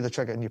don't squeeze the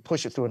trigger and you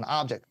push it through an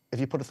object,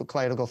 if you put it through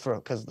clay, it'll go through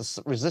because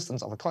the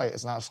resistance of a clay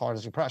is not as hard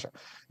as your pressure.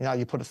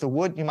 You put it through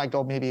wood, you might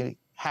go maybe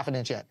half an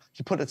inch in. If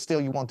you put it steel,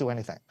 you won't do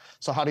anything.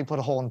 So how do you put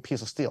a hole in a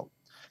piece of steel?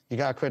 You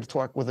got to create a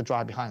torque with a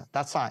drive behind it.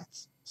 That's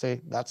science.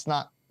 See, that's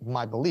not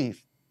my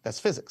belief. That's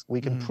physics. We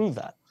can prove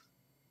that.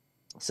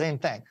 Same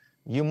thing.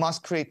 You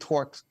must create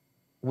torque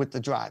with the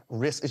drive.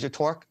 Wrist is your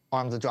torque,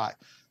 arm the drive.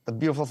 The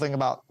beautiful thing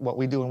about what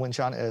we do in Wing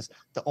Chun is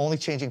the only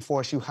changing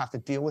force you have to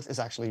deal with is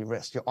actually your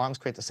wrist. Your arms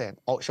create the same.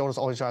 Shoulders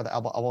always drive the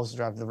elbow, elbows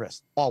drive the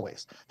wrist.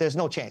 Always. There's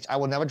no change. I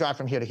will never drive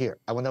from here to here.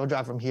 I will never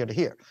drive from here to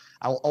here.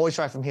 I will always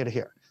drive from here to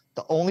here.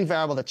 The only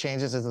variable that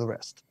changes is the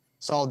wrist.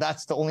 So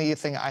that's the only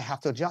thing I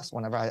have to adjust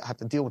whenever I have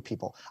to deal with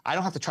people. I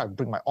don't have to try to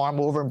bring my arm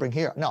over and bring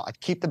here. No, I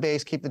keep the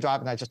base, keep the drive,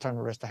 and I just turn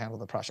the wrist to handle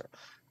the pressure.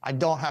 I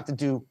don't have to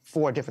do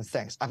 4 different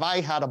things. If I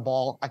had a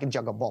ball, I can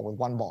juggle a ball with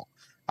 1 ball.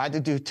 If I had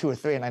to do 2 or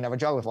 3 and I never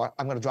juggle before,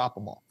 I'm going to drop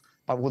them all.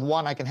 But with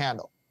 1, I can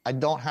handle. I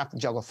don't have to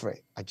juggle 3.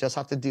 I just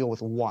have to deal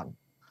with 1.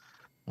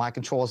 My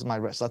control is my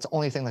wrist. That's the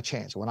only thing that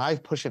changed. When I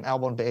push an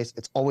elbow and base,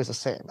 it's always the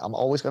same. I'm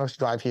always going to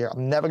drive here.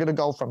 I'm never going to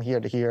go from here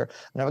to here.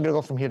 I'm never going to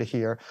go from here to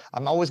here.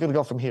 I'm always going to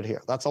go from here to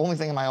here. That's the only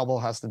thing my elbow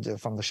has to do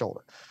from the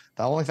shoulder.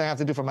 The only thing I have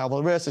to do from my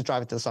elbow to wrist is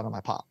drive it to the center of my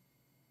palm.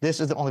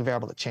 This is the only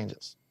variable that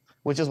changes,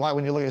 which is why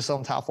when you look at your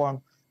silent towel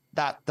form,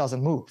 that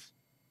doesn't move.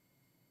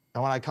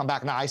 And when I come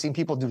back now, I've seen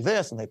people do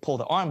this and they pull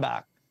the arm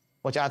back,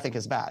 which I think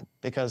is bad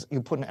because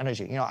you put in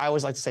energy. I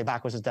always like to say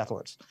backwards is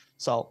deathwards.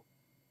 So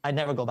I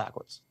never go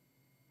backwards.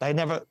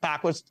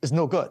 Backwards is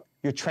no good.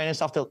 You're training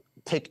yourself to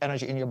take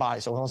energy in your body.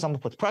 So when someone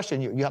puts pressure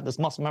in you, you have this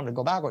muscle memory to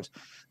go backwards.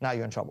 Now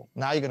you're in trouble.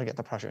 Now you're going to get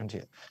the pressure into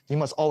you. You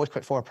must always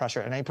create forward pressure,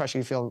 and any pressure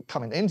you feel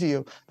coming into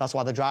you, that's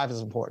why the drive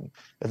is important.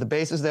 If the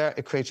base is there,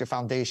 it creates your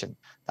foundation.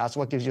 That's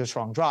what gives you a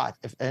strong drive.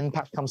 If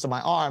impact comes to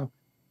my arm,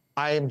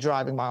 I am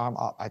driving my arm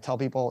up. I tell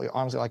people your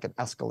arms are like an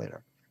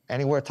escalator.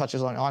 Anywhere it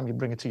touches on your arm, you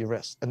bring it to your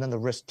wrist, and then the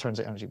wrist turns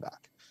the energy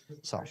back.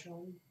 So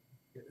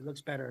it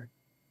looks better.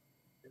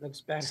 It looks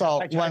better.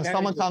 So when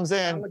someone comes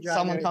in,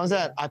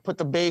 I put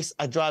the base,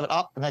 I drive it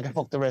up, and I can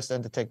hook the wrist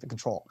in to take the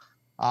control.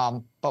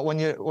 But when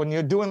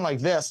you're doing like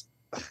this,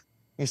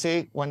 you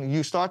see, when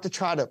you start to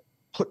try to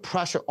put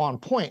pressure on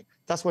point,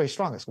 that's where he's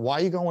strongest. Why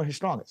are you going where he's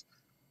strongest?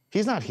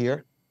 He's not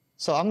here.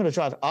 So I'm going to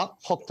drive it up,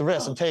 hook the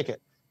wrist, and take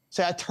it.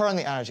 Say I turn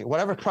the energy.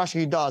 Whatever pressure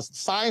he does,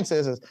 science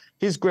is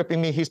he's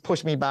gripping me, he's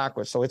pushing me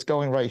backwards, so it's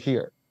going right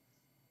here.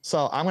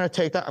 So I'm going to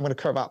take that, I'm going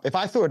to curve up. If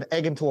I threw an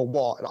egg into a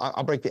wall,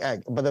 I'll break the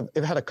egg. But if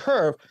it had a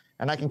curve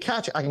and I can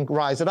catch it, I can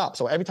rise it up.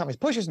 So every time he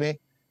pushes me,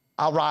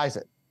 I'll rise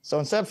it. So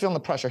instead of feeling the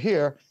pressure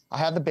here, I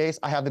have the base,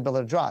 I have the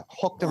ability to drive.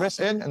 Hook the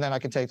wrist in, and then I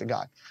can take the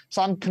guy.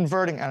 So I'm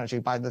converting energy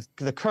by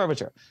the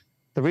curvature.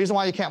 The reason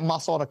why you can't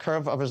muscle out a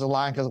curve of a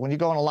line, because when you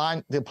go in a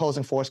line, the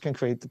opposing force can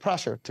create the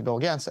pressure to go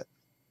against it.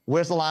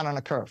 Where's the line on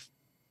a curve?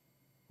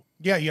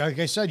 Yeah, like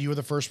I said, you were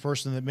the first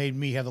person that made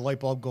me have the light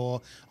bulb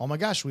go, oh my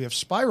gosh, we have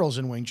spirals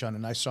in Wing Chun,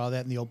 and I saw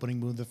that in the opening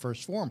move of the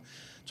first form.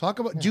 Talk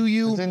about, do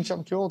you... It's in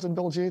Chum Kyul, and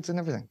Bill G, it's in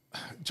everything.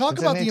 Talk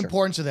about the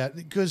importance of that,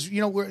 because,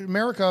 we're in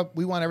America,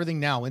 we want everything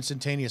now,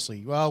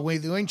 instantaneously. Well,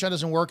 when the Wing Chun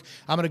doesn't work,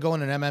 I'm going to go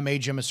in an MMA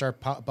gym and start,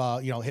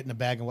 hitting the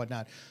bag and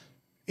whatnot.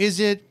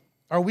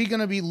 Are we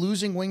going to be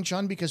losing Wing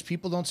Chun because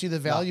people don't see the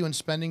value in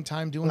spending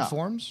time doing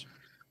forms?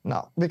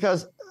 No,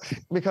 because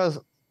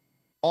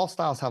all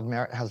styles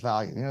has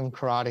value.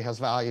 Karate has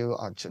value,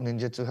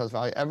 ninjutsu has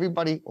value.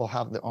 Everybody will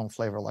have their own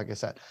flavor, like I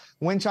said.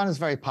 Wing Chun is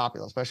very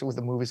popular, especially with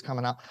the movies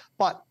coming out.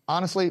 But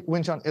honestly,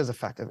 Wing Chun is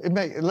effective.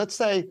 Let's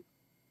say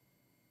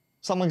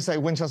someone can say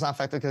Wing Chun's not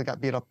effective because it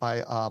got beat up by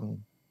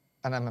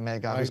an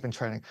MMA guy who's been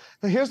training.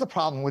 But here's the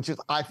problem, which is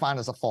I find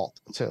is a fault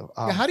too.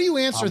 How do you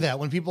answer that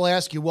when people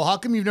ask you, well, how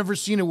come you've never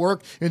seen it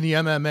work in the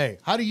MMA?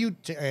 How do you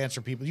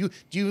answer people? Do you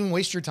even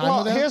waste your time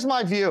with that? Here's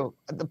my view.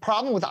 The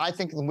problem with, I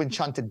think, the Wing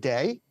Chun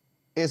today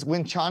is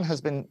Wing Chun has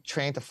been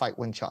trained to fight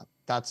Wing Chun.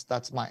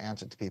 That's my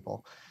answer to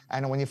people.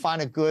 And when you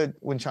find a good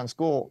Wing Chun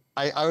school,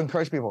 I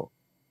encourage people,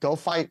 go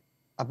fight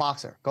a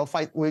boxer. Go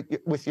fight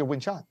with your Wing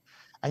Chun.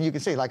 And you can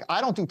see, like,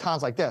 I don't do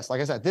tons like this. Like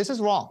I said, this is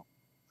wrong,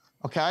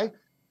 okay?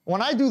 When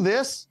I do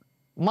this,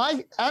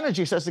 my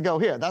energy starts to go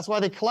here. That's why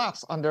they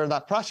collapse under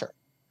that pressure.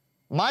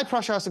 My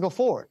pressure has to go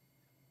forward.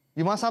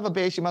 You must have a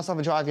base, you must have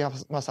a drive,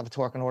 must have a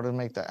torque in order to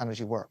make the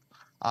energy work.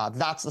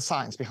 That's the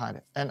science behind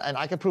it. And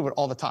I can prove it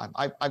all the time.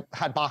 I've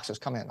had boxers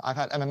come in. I've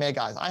had MMA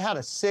guys. I had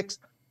a 6'2",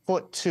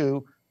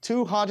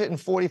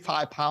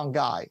 245-pound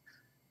guy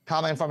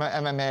come in from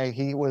an MMA.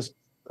 He was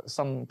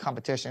some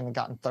competition and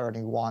gotten third,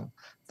 and he won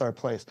third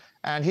place.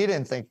 And he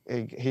didn't think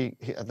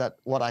that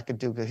what I could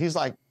do, because he's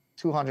like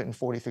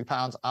 243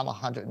 pounds. I'm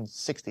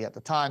 160 at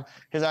the time.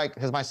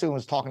 My student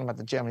was talking about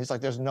the gym. And he's like,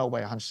 there's no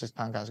way a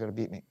 160-pound guy's going to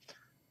beat me.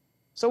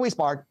 So we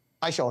sparred.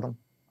 I showed him,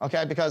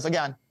 okay? Because,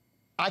 again,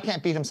 I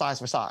can't beat him size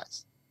for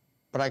size.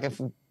 but I get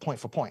point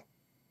for point.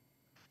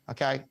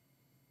 Okay?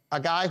 A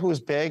guy who is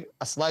big,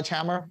 a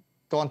sledgehammer,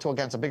 going to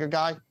against a bigger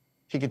guy,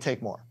 he can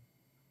take more.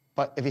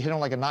 But if you hit him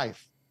like a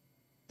knife,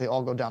 they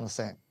all go down the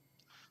same.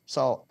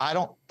 So I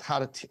don't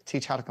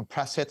teach how to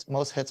compress hits.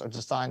 Most hits are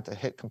designed to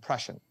hit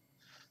compression.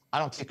 I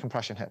don't teach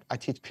compression hit. I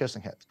teach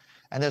piercing hits.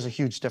 And there's a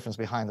huge difference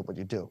behind what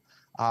you do.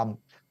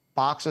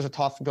 Boxers are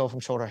taught to go from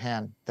shoulder to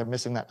hand. They're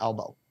missing that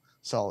elbow.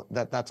 So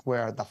that's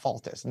where the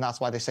fault is. And that's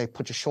why they say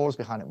put your shoulders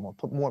behind it more,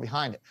 put more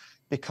behind it.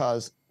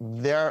 Because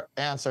their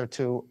answer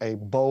to a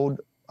bowed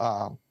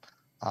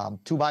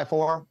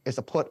 2x4 is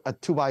to put a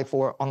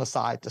 2x4 on the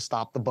side to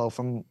stop the bow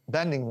from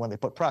bending when they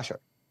put pressure.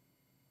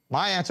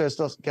 My answer is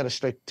to get a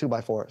straight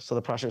 2x4 so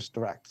the pressure is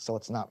direct, so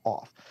it's not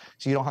off.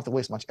 So you don't have to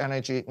waste much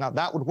energy. Now,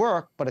 that would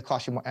work, but it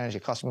costs you more energy,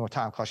 costs you more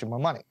time, costs you more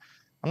money.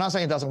 I'm not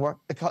saying it doesn't work.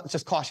 It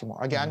just costs you more.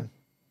 Again,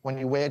 when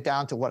you weigh it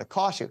down to what it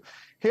costs you.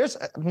 Here's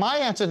my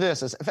answer to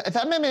this is, if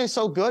MMA is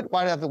so good,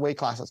 why do you have the weight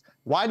classes?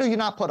 Why do you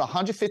not put a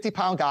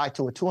 150-pound guy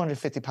to a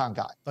 250-pound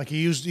guy? Like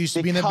he used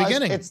to be in the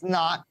beginning. It's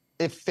not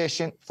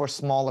efficient for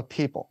smaller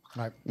people.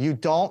 Right. You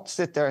don't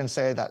sit there and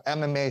say that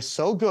MMA is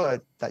so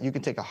good that you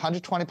can take a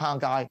 120-pound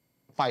guy,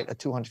 fight a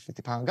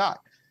 250-pound guy.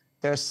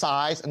 There's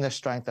size and there's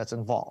strength that's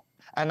involved.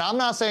 And I'm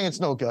not saying it's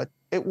no good.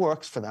 It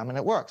works for them and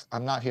it works.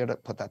 I'm not here to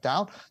put that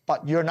down.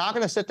 But you're not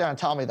going to sit there and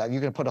tell me that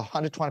you're going to put a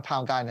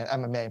 120-pound guy in an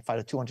MMA and fight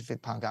a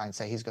 250-pound guy and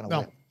say he's going to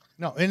win.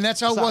 No, and that's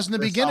how it was in the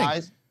beginning.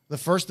 Size. The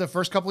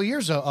first couple of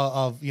years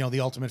of the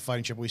Ultimate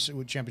Fighting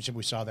Championship,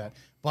 we saw that.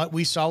 But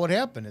we saw what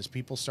happened as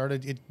people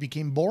started. It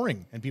became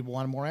boring and people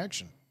wanted more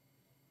action.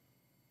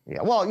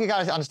 Yeah, well, you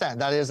got to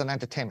understand that is an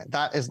entertainment.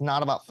 That is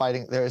not about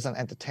fighting. There is an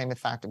entertainment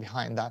factor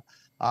behind that.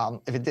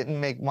 If it didn't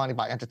make money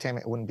by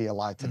entertainment, it wouldn't be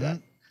alive today.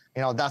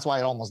 You know, that's why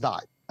it almost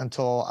died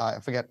until I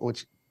forget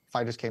which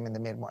fighters came in. They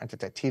made it more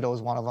entertaining. Tito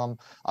is one of them.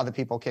 Other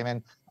people came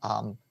in.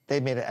 They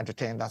made it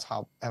entertaining. That's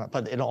how.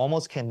 But it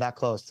almost came that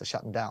close to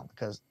shutting down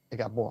because it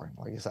got boring,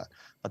 like you said.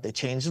 But they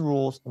changed the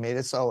rules, made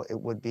it so it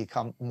would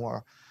become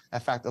more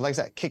effective. Like I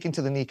said, kicking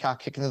to the kneecap,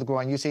 kicking to the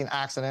groin. You see an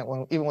accident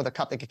when even with a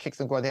cup, they could kick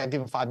to the groin. They had to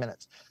give him 5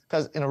 minutes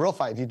because in a real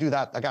fight, if you do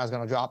that, that guy's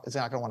going to drop. It's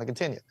not going to want to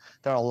continue.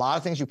 There are a lot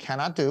of things you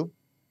cannot do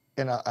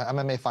in an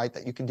MMA fight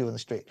that you can do in the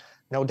street.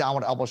 No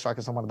downward elbow strike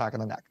on someone in the back of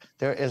the neck.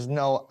 There is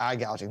no eye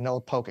gouging, no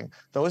poking.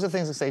 Those are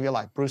things that save your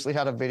life. Bruce Lee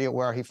had a video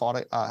where he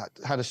fought,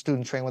 had a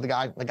student train with a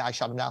guy. The guy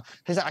shot him down.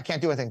 He said, I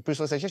can't do anything. Bruce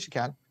Lee says, yes, you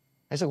can.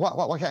 He said,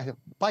 what can't you?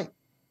 Bite.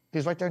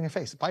 He's right there in your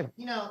face. Bite him.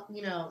 You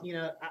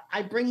know,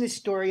 I bring this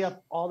story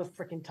up all the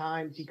freaking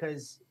time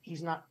because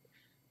he's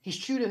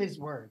true to his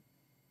word.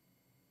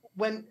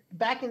 When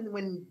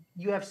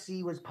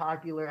UFC was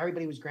popular,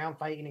 everybody was ground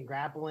fighting and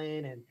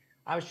grappling, and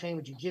I was trained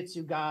with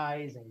jiu-jitsu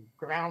guys and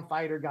ground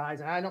fighter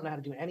guys, and I don't know how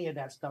to do any of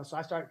that stuff. So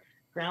I started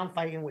ground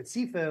fighting with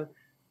Sifu,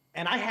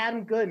 and I had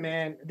him good,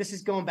 man. This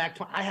is going back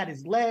to, I had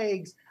his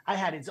legs, I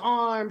had his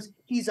arms.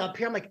 He's up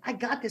here. I'm like, I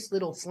got this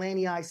little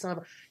slanty eye son of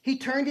a. He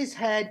turned his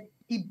head.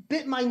 He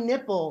bit my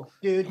nipple,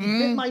 dude. He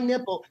bit my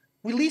nipple,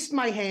 released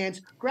my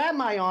hands, grabbed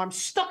my arm,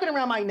 stuck it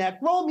around my neck,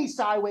 rolled me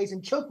sideways,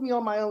 and choked me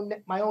on my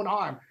own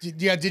arm.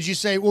 Did you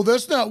say, well,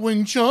 that's not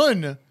Wing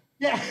Chun?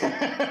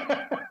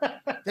 Yeah.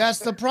 That's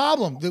the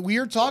problem. That we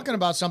are talking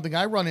about something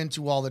I run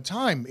into all the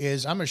time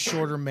is I'm a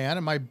shorter man,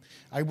 and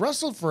I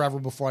wrestled forever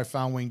before I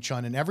found Wing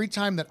Chun. And every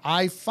time that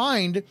I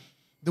find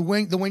the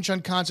Wing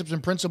Chun concepts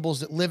and principles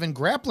that live in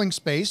grappling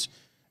space,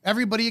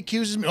 everybody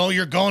accuses me, oh,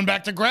 you're going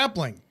back to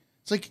grappling.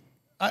 It's like,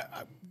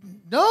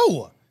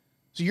 no.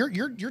 So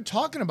you're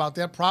talking about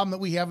that problem that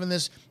we have in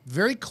this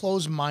very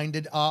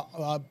close-minded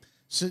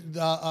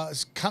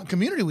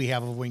community we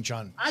have of Wing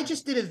Chun. I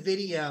just did a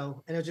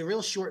video, and it was a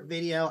real short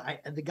video.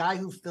 The guy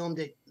who filmed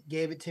it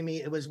gave it to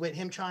me. It was with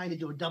him trying to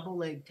do a double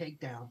leg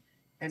takedown,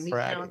 and me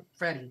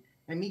Freddie,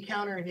 and me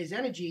countering his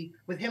energy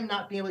with him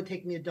not being able to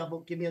give me a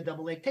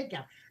double leg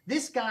takedown.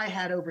 This guy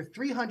had over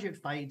 300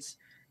 fights.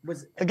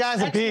 Was the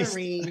guy's a beast.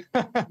 Marine,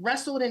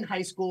 wrestled in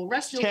high school,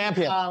 wrestled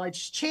champion. in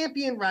college,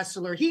 champion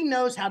wrestler. He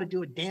knows how to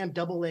do a damn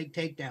double leg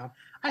takedown.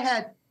 I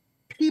had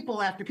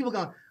people after people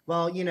going,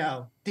 well, you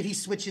know, did he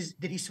switch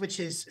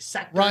his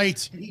sector?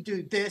 Right. Did he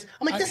do this?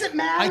 I'm like, does it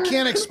matter? I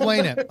can't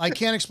explain it. I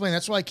can't explain.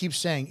 That's why I keep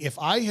saying, if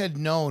I had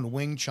known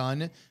Wing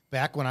Chun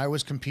back when I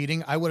was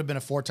competing, I would have been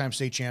a 4-time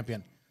state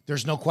champion.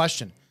 There's no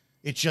question.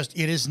 It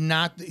is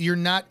not,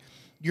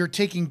 you're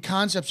taking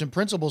concepts and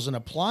principles and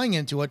applying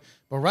into it,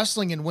 but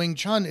wrestling and Wing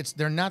Chun,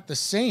 they're not the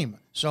same.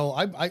 So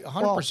I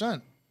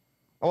 100%.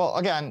 Well,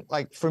 again,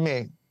 like for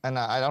me, and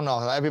I don't know,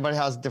 everybody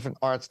has different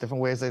arts,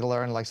 different ways they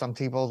learn. Like some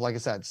people, like I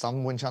said,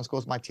 some Wing Chun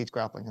schools might teach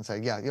grappling and say,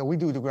 yeah, we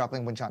do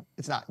grappling Wing Chun.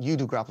 It's not, you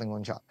do grappling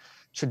Wing Chun.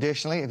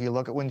 Traditionally, if you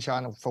look at Wing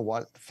Chun for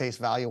what face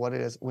value, what it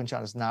is, Wing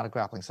Chun is not a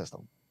grappling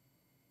system.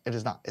 It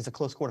is not. It's a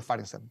close quarter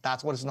fighting system.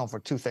 That's what it's known for,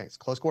 two things,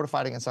 close quarter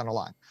fighting and center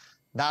line.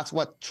 That's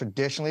what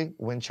traditionally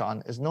Wing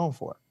Chun is known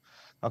for,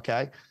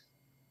 okay?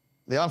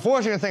 The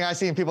unfortunate thing I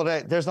see in people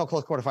today, there's no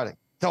close quarter fighting.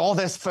 They're all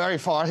this very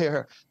far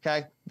here,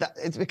 okay?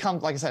 It's become,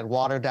 like I said,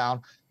 watered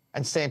down.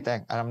 And same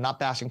thing, and I'm not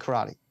bashing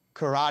karate.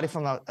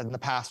 Karate in the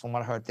past, from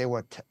what I heard, they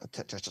were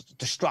just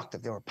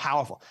destructive. They were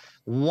powerful.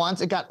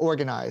 Once it got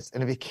organized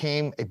and it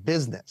became a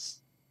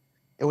business,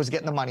 it was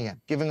getting the money in.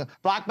 Giving a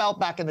black belt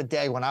back in the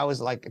day when I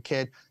was like a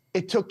kid,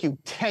 it took you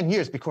 10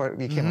 years before it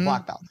became a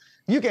black belt.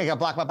 You can get a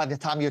black belt by the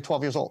time you're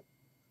 12 years old.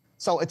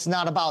 So it's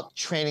not about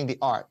training the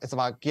art. It's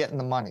about getting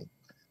the money.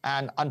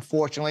 And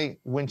unfortunately,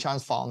 Wing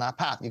Chun's fallen that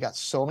path. You got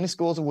so many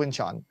schools of Wing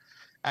Chun,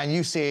 and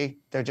you see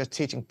they're just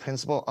teaching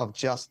principle of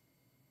just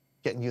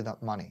getting you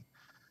that money.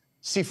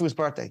 Sifu's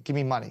birthday, give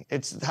me money.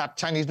 It's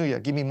Chinese New Year,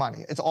 give me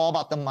money. It's all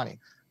about the money.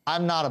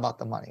 I'm not about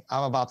the money.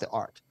 I'm about the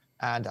art.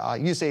 And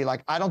you see,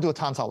 like, I don't do a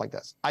tansao like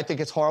this. I think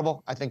it's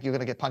horrible. I think you're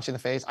going to get punched in the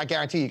face. I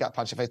guarantee you got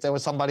punched in the face. There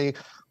was somebody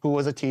who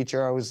was a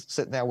teacher. I was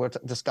sitting there, we're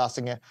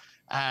discussing it.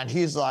 And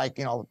he's like,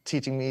 you know,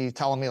 teaching me,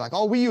 telling me like,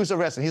 oh, we use a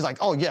wrist. And he's like,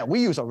 oh, yeah, we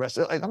use a wrist.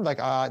 And I'm like,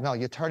 no,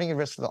 you're turning your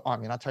wrist to the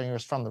arm. You're not turning your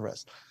wrist from the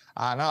wrist.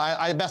 No,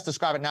 I best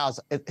describe it now as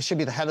it should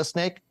be the head of the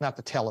snake, not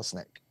the tail of the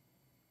snake.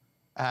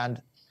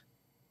 And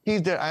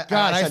he's there.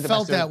 I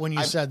felt that when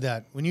you said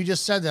that. When you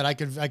just said that, I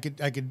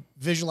could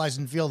visualize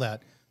and feel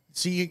that.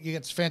 See,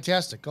 it's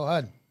fantastic. Go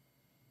ahead.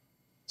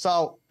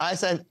 So I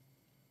said,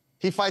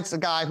 he fights the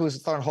guy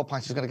who's throwing a whole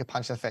punch. He's going to get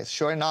punched in the face.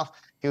 Sure enough,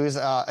 he was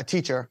a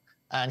teacher,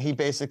 and he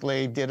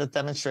basically did a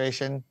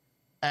demonstration,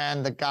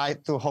 and the guy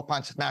threw a whole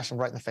punch, smashed him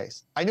right in the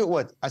face. I knew it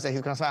would. I said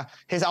he's going to smash.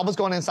 His elbow's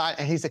going inside,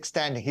 and he's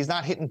extending. He's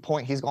not hitting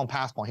point. He's going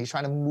past point. He's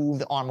trying to move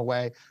the arm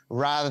away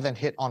rather than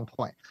hit on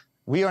point.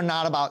 We are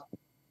not about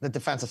the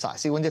defensive side.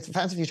 See, when it's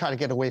defensive, you try to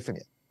get away from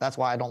it. That's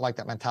why I don't like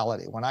that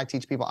mentality. When I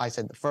teach people, I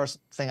said the first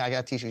thing I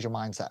got to teach you is your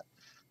mindset.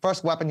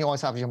 First weapon you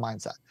always have is your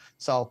mindset.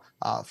 So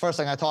first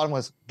thing I taught him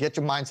was get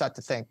your mindset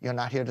to think. You're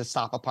not here to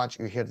stop a punch.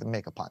 You're here to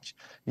make a punch.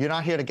 You're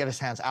not here to get his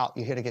hands out.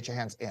 You're here to get your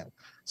hands in.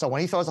 So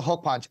when he throws a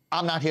hook punch,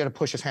 I'm not here to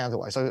push his hands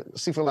away. So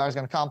Sifu Larry's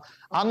going to come.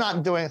 I'm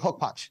not doing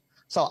hook punch.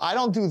 So I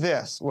don't do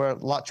this where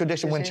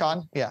traditional Wing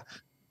Chun,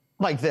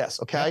 like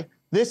this, okay? Yep.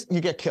 This, you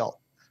get killed.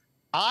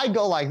 I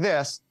go like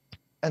this,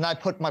 and I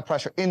put my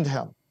pressure into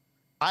him.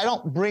 I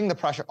don't bring the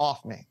pressure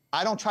off me.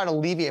 I don't try to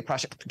alleviate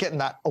pressure, getting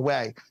that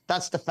away.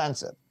 That's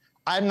defensive.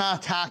 I'm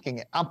not attacking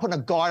it. I'm putting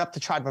a guard up to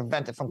try to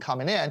prevent it from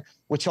coming in,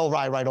 which he'll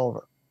ride right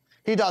over.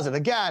 He does it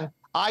again.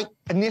 I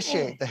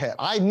initiate the hit.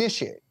 I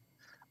initiate.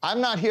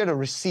 I'm not here to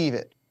receive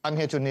it. I'm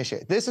here to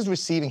initiate. This is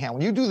receiving hand.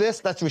 When you do this,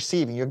 that's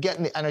receiving. You're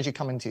getting the energy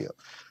coming to you.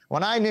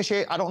 When I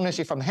initiate, I don't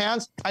initiate from the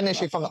hands. I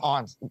initiate from the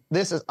arms.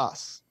 This is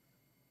us.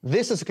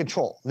 This is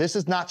control. This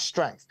is not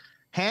strength.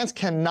 Hands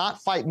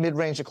cannot fight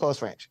mid-range or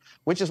close range,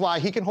 which is why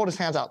he can hold his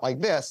hands out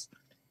like this,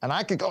 and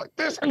I could go like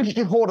this, and he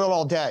can hold it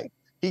all day.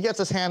 He gets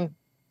his hand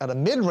at a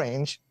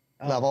mid-range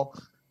level,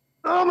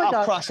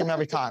 I'll crush him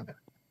every time.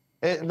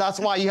 That's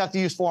why you have to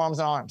use forearms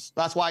and arms.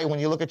 That's why when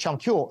you look at Chum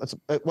Kyu,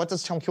 what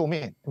does Chum Kyu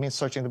mean? It means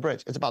searching the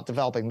bridge. It's about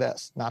developing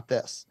this, not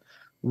this.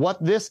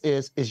 What this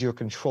is your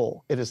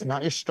control. It is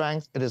not your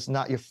strength. It is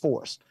not your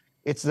force.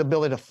 It's the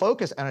ability to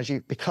focus energy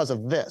because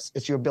of this.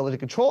 It's your ability to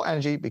control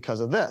energy because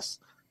of this.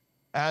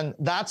 And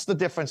that's the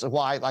difference of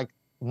why, like,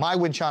 my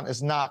Wing Chun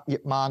is not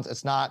Yip Man's,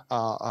 it's not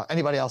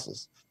anybody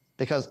else's,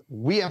 because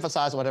we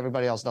emphasize what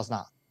everybody else does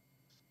not.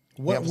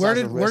 Where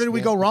did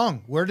we go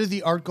wrong? Where did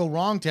the art go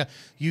wrong?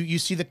 You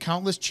see the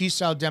countless Chi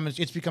Sao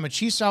demonstrations. It's become a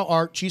Chi Sao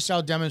art, Chi Sao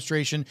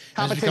demonstration.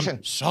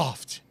 Competition.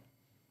 Soft.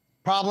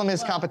 Problem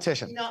is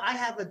competition. You know, I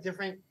have a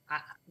different,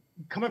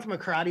 coming from a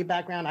karate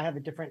background, I have a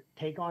different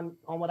take on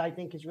what I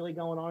think is really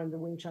going on in the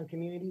Wing Chun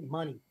community.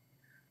 Money.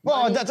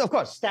 Well, that's of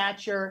course.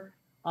 Stature.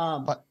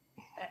 But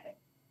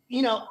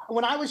you know,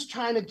 when I was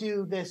trying to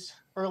do this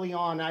early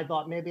on, I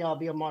thought maybe I'll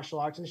be a martial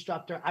arts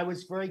instructor. I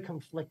was very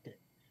conflicted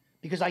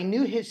because I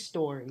knew his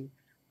story.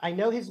 I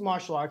know his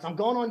martial arts. I'm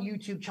going on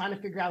YouTube trying to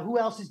figure out who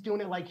else is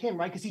doing it like him,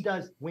 right? Because he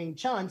does Wing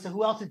Chun. So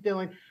who else is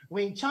doing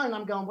Wing Chun?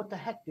 I'm going, what the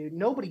heck, dude?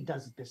 Nobody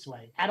does it this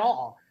way at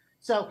all.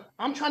 So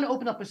I'm trying to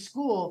open up a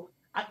school.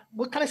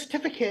 What kind of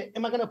certificate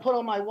am I going to put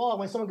on my wall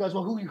when someone goes,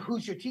 well,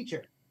 who's your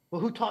teacher?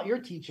 Well, who taught your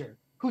teacher?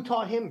 Who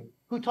taught him?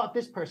 Who taught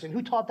this person?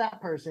 Who taught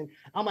that person?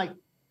 I'm like,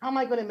 how am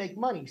I going to make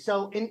money?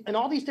 So in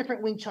all these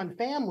different Wing Chun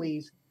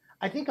families,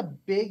 I think a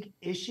big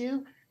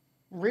issue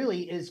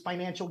really is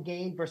financial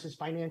gain versus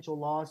financial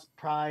loss,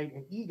 pride,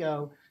 and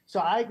ego. So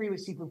I agree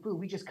with Sifu Phu.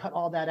 We just cut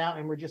all that out,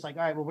 and we're just like,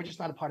 all right, well, we're just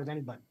not a part of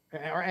anybody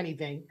or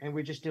anything, and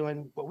we're just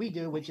doing what we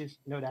do, which is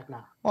no that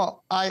nah.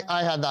 Well,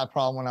 I had that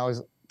problem when I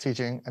was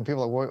teaching, and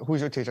people were like,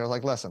 who's your teacher? I was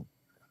like, listen,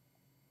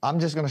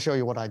 I'm just going to show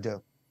you what I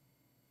do.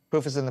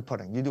 Proof is in the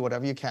pudding. You do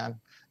whatever you can.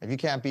 If you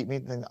can't beat me,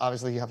 then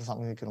obviously you have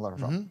something you can learn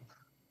from.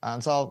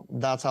 And so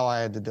that's how I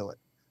had to do it.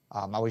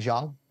 I was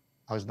young.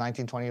 I was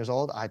 19, 20 years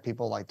old. I had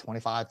people like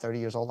 25, 30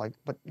 years old, like,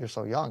 but you're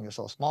so young, you're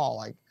so small.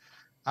 Like,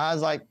 I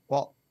was like,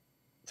 well,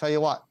 tell you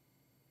what,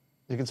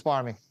 you can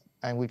spar me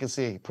and we can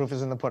see. Proof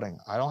is in the pudding.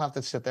 I don't have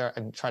to sit there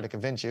and try to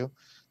convince you.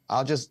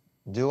 I'll just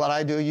do what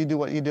I do, you do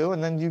what you do,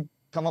 and then you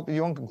come up with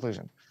your own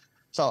conclusion.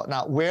 So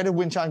now, where did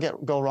Wing Chun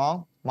go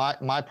wrong?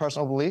 My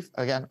personal belief,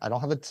 again, I don't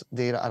have the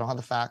data, I don't have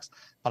the facts,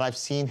 but I've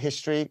seen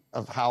history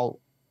of how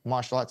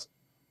martial arts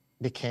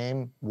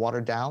became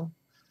watered down.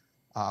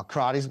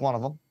 Karate is one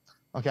of them,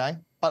 okay?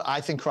 but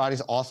I think karate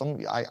is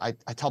awesome. I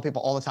tell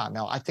people all the time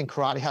now, I think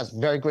karate has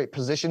very great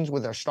positions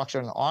with their structure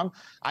in the arm.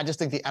 I just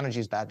think the energy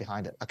is bad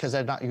behind it because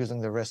they're not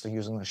using their wrists, they're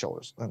using their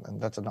shoulders. And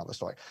that's another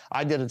story.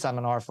 I did a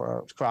seminar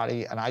for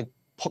karate and I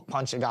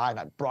punched a guy and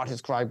I brought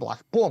his karate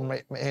block, boom,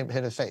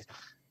 hit his face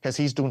because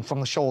he's doing from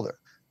the shoulder.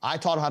 I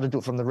taught him how to do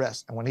it from the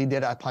wrist. And when he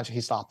did, I punched it,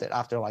 he stopped it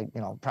after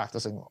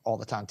practicing all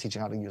the time,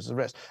 teaching how to use the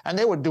wrist. And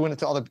they were doing it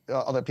to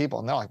other people.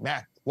 And they're like,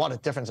 man, what a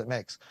difference it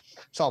makes.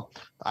 So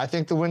I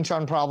think the Wing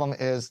Chun problem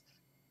is,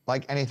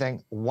 like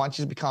anything, once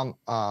you become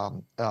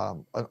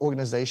an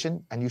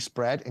organization and you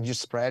spread and you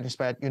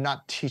spread, you're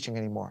not teaching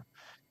anymore.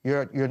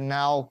 You're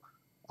now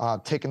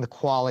taking the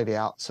quality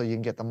out so you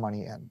can get the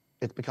money in.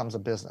 It becomes a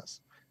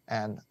business.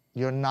 And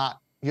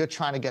you're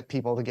trying to get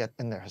people to get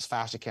in there as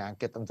fast as you can,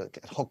 get them to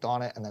get hooked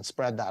on it and then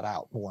spread that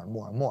out more and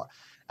more and more.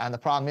 And the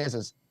problem is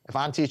if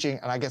I'm teaching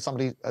and I get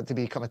somebody to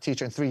become a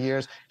teacher in 3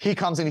 years, he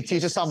comes and he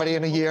teaches somebody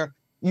in a year,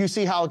 you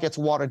see how it gets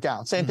watered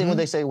down. Same thing when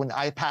they say, when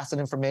I pass an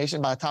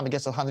information, by the time it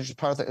gets to 100th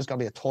person, it's going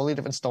to be a totally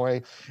different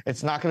story.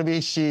 It's not going to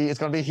be she, it's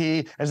going to be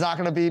he. It's not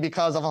going to be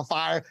because of a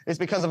fire. It's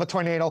because of a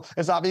tornado.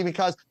 It's not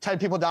because 10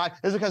 people died.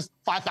 It's because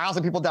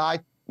 5,000 people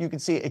died. You can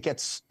see it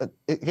gets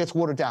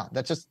watered down.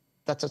 That's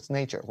just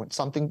nature when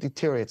something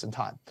deteriorates in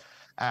time.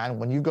 And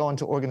when you go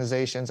into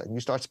organizations and you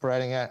start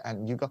spreading it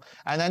and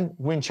then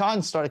Wing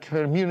Chun started a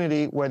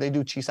community where they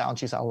do Chi Sao and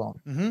Chi Sao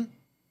alone.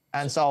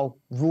 And so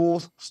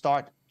rules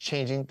start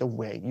changing the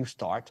way you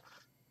start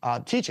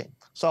teaching.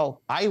 So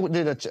I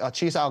did a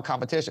Chi Sao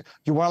competition.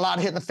 You weren't allowed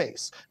to hit in the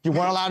face. You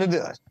weren't allowed to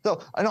do it.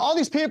 So, and all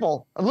these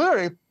people,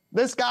 literally,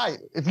 this guy,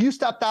 if you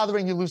stepped out of the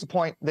ring, you lose a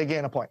point, they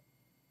gain a point.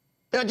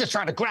 They're just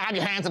trying to grab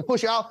your hands and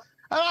push you out.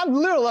 And I'm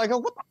literally like,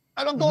 what the?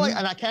 I don't go like,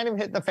 and I can't even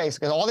hit in the face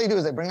because all they do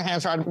is they bring their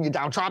hands, try to bring you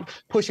down, try to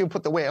push you,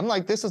 put the weight. I'm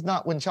like, this is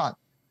not Wing Chun.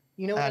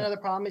 You know what another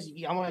problem is?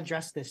 I want to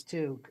address this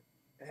too,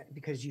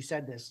 because you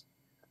said this.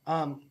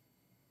 I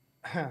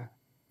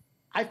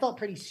felt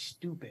pretty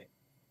stupid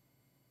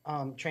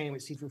training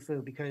with Sifu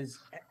Phu because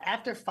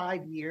after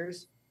 5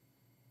 years,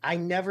 I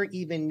never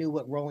even knew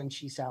what rolling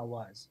Chi Sao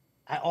was.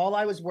 All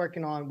I was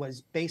working on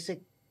was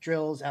basic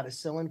drills out of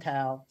Sil and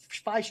Tao,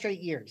 5 straight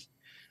years.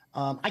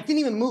 I didn't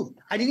even move.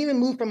 I didn't even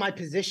move from my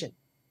position.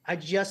 I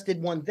just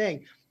did one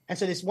thing. And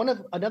so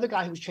another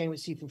guy who was training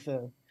with Sifu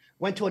Phu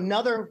went to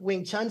another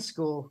Wing Chun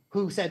school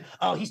who said,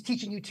 oh, he's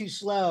teaching you too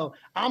slow.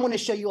 I'm going to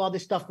show you all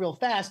this stuff real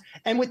fast.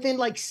 And within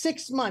like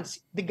 6 months,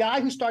 the guy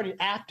who started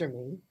after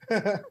me,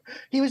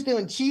 he was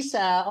doing Chi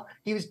Sao,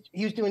 he was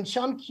doing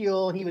Chum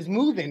Kyul, he was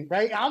moving,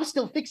 right? I was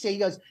still fixated. He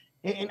goes,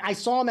 and I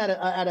saw him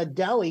at a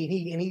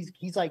deli, and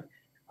he's like,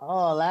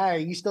 oh,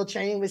 Larry, you still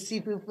training with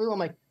Sifu Phu? I'm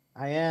like,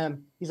 I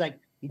am. He's like,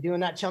 you doing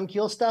that Chum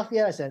Kyul stuff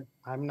yet? I said,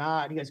 I'm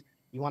not. He goes,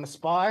 you want to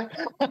spar?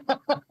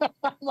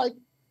 I'm like,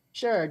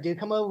 sure, dude,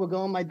 come over. We'll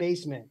go in my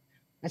basement.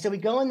 And so we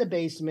go in the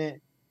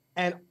basement,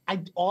 and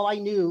all I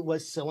knew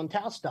was Sil and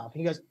Tao stuff.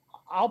 And he goes,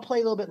 I'll play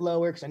a little bit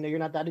lower because I know you're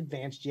not that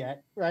advanced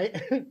yet,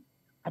 right?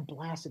 I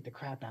blasted the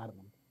crap out of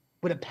him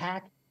with a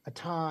pack, a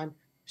ton,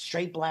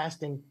 straight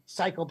blasting,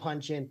 cycle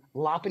punching,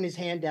 lopping his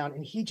hand down.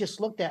 And he just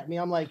looked at me.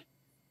 I'm like,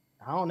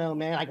 I don't know,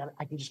 man.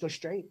 I can just go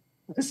straight.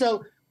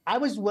 So I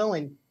was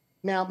willing.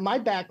 Now, my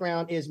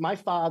background is my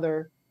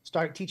father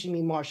started teaching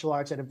me martial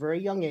arts at a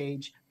very young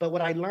age. But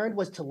what I learned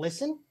was to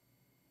listen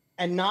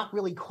and not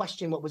really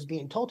question what was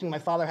being told to me. My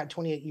father had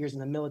 28 years in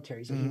the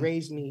military, so he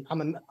raised me.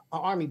 I'm an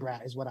army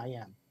brat is what I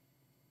am.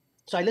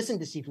 So I listened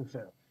to Sifu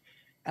Phu,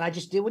 and I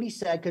just did what he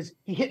said because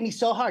he hit me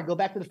so hard. Go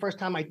back to the first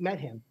time I met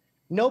him.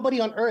 Nobody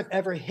on earth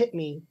ever hit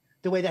me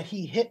the way that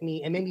he hit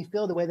me and made me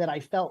feel the way that I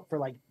felt for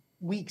like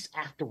weeks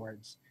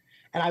afterwards.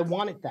 And I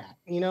wanted that,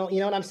 you know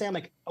what I'm saying?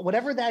 Like,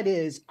 whatever that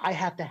is, I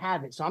have to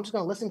have it. So I'm just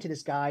going to listen to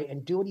this guy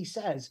and do what he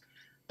says.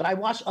 But I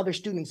watched other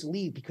students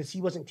leave because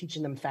he wasn't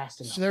teaching them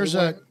fast enough.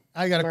 So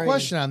I got a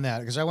question on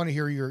that because I want to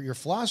hear your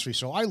philosophy.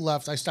 So I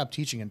stopped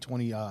teaching in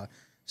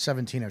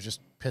 2017. I was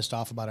just pissed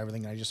off about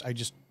everything. I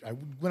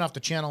went off the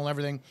channel and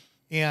everything.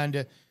 And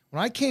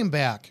when I came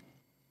back,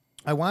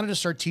 I wanted to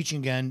start teaching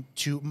again.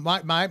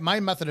 My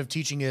method of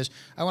teaching is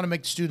I want to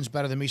make the students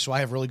better than me, so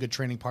I have really good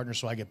training partners,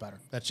 so I get better.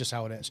 That's just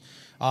how it is.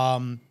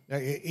 And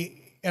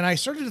I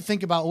started to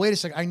think about, wait a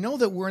second, I know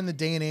that we're in the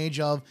day and age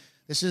of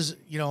this is,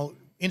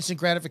 instant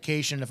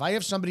gratification. If I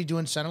have somebody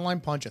doing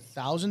centerline punch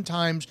 1,000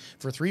 times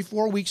for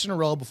 3-4 weeks in a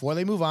row before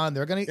they move on,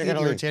 they're going to get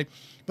irritated.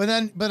 But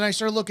then I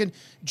started looking.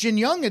 Jin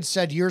Young had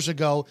said years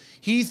ago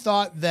he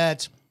thought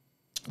that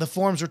the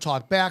forms are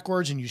taught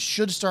backwards, and you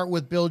should start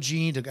with Bill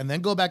Jean and then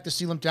go back to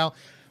Selim Tao.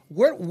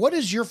 What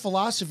is your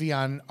philosophy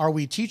on? Are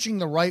we teaching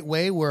the right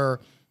way,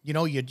 where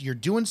you're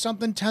doing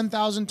something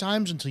 10,000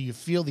 times until you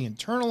feel the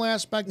internal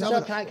aspect of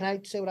it? Can I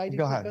say what I do?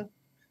 Go ahead.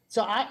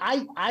 So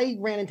I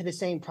ran into the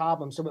same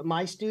problem. So with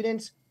my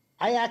students,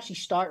 I actually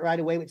start right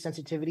away with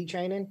sensitivity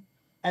training,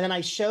 and then I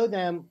show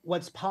them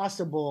what's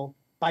possible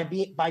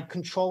by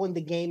controlling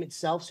the game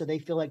itself, so they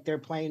feel like they're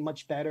playing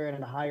much better and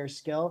at a higher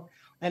skill.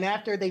 And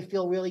after they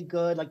feel really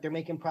good, like they're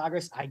making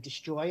progress, I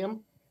destroy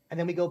them. and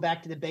then we go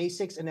back to the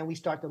basics, and then we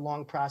start the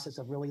long process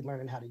of really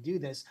learning how to do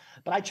this.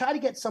 But I try to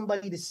get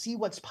somebody to see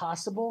what's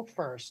possible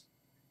first,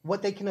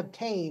 what they can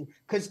obtain,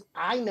 because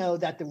I know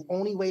that the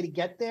only way to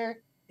get there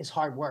is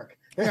hard work.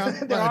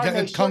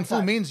 Yeah, Kung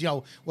Fu means,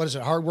 what is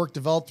it? Hard work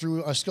developed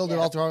through a skill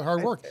developed through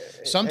hard work.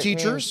 Some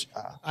teachers,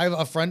 I have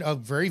a friend, a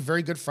very,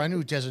 very good friend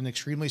who has an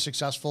extremely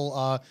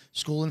successful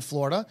school in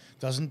Florida,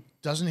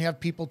 doesn't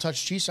have people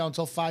touch Chi Sao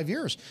until 5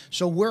 years.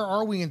 So where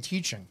are we in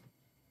teaching?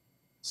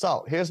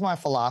 So here's my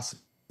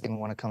philosophy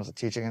when it comes to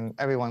teaching, and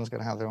everyone's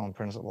going to have their own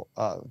principle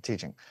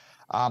teaching.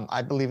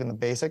 I believe in the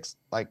basics,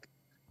 like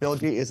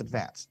Bilgi is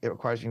advanced. It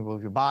requires you to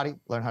move your body,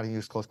 learn how to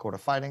use close quarter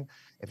fighting.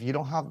 If you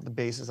don't have the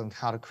basis on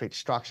how to create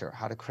structure,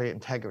 how to create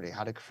integrity,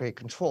 how to create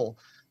control,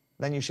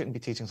 then you shouldn't be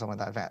teaching someone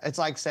that advanced. It's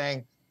like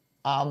saying,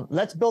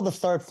 let's build the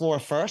 3rd floor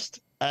first,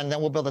 and then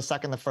we'll build the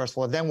 2nd, the 1st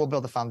floor, then we'll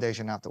build the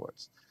foundation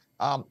afterwards.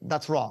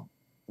 That's wrong.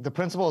 The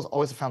principle is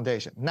always a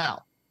foundation.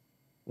 Now,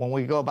 when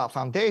we go about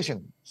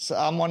foundation,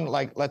 someone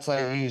like, let's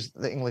say you use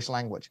the English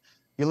language,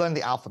 you learn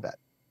the alphabet.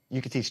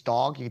 You can teach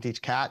dog, you can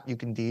teach cat, you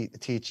can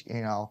teach,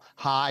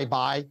 hi,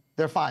 bye.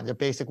 They're fine. They're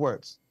basic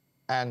words.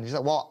 And you say,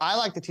 well, I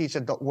like to teach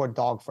the word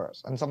dog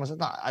first. And someone says,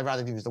 no, I'd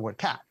rather use the word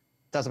cat.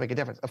 Doesn't make a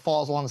difference. It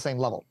falls along the same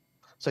level.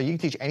 So you can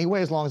teach any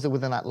way as long as it's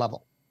within that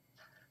level.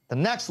 The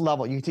next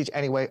level, you can teach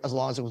any way as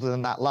long as it's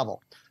within that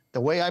level.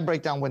 The way I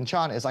break down Wing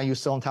Chun is I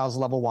use Silen Tao as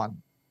level 1,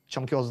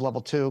 Chum Kyo is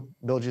level 2,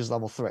 Bilgi is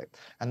level 3.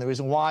 And the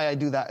reason why I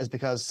do that is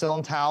because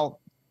Silen Tao,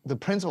 the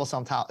principle of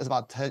Silen Tao is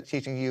about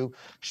teaching you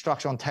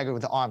structural integrity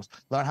with the arms.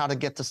 Learn how to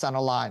get to center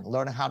line.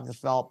 Learn how to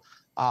develop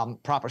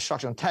proper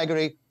structural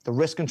integrity, the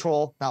wrist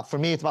control. Now, for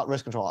me, it's about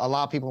wrist control. A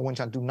lot of people in Wing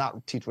Chun do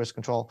not teach wrist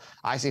control.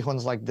 I see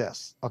Huns like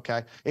this,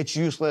 okay? It's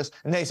useless.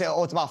 And they say,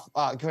 oh, it's about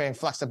creating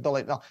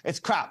flexibility. No, it's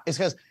crap. It's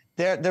because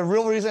the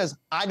real reason is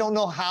I don't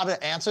know how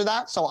to answer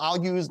that, so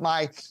I'll use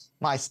my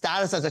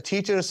status as a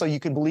teacher so you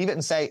can believe it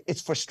and say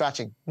it's for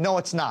stretching. No,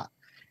 it's not.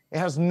 It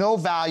has no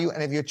value,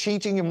 and if you're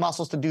teaching your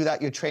muscles to do that,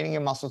 you're training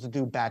your muscles to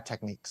do bad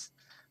techniques.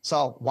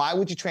 So why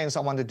would you train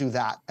someone to do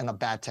that in a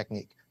bad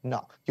technique?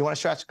 No. You want to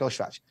stretch? Go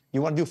stretch.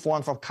 You want to do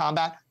form for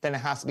combat? Then it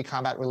has to be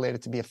combat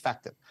related to be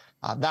effective.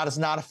 That is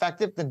not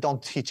effective, then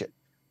don't teach it.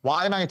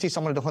 Why am I going to teach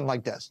someone to do Hun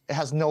like this? It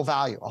has no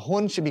value. A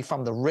Hun should be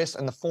from the wrist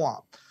and the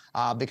forearm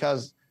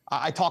because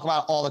I talk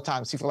about it all the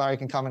time. Sifu Larry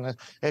can come in.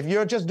 If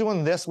you're just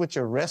doing this with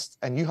your wrist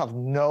and you have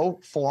no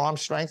forearm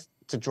strength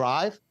to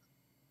drive,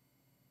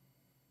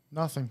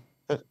 nothing.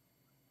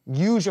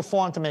 Use your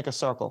forearm to make a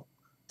circle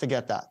to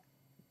get that.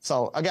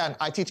 So again,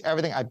 I teach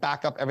everything. I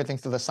back up everything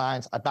through the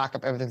science. I back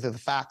up everything through the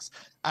facts,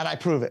 and I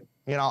prove it.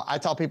 I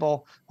tell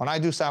people when I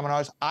do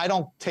seminars, I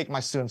don't take my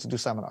students to do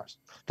seminars.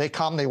 They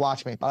come, they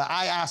watch me. But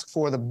I ask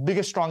for the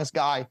biggest, strongest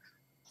guy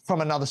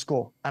from another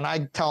school, and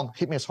I tell them,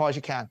 hit me as hard as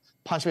you can.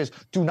 Punch me.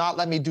 Do not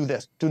let me do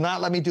this. Do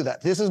not let me do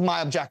that. This is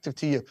my objective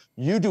to you.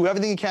 You do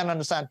everything you can to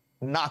understand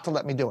not to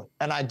let me do it,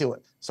 and I do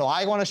it. So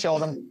I want to show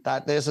them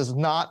that this is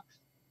not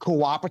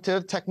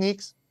cooperative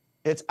techniques.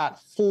 It's at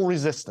full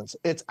resistance.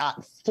 It's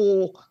at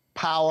full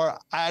power.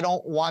 I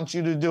don't want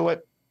you to do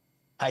it.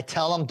 I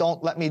tell them,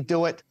 don't let me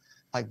do it.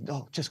 Like,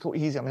 no, just go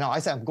easy. No, I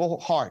said, go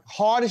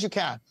hard as you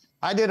can.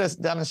 I did a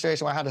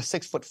demonstration where I had a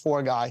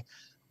 6'4" guy.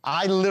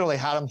 I literally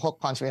had him hook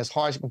punch me as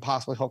hard as you can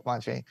possibly hook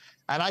punch me.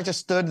 And I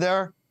just stood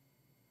there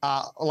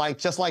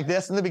just like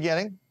this in the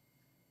beginning.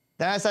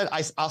 Then I said,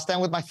 I'll stand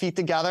with my feet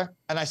together,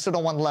 and I stood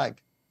on one leg.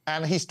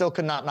 And he still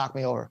could not knock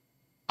me over.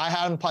 I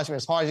had him punch me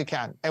as hard as you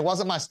can. It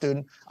wasn't my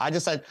student. I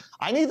just said,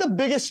 I need the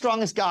biggest,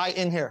 strongest guy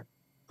in here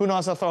who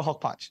knows how to throw a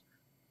hook punch.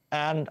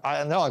 And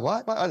they're like,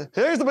 what?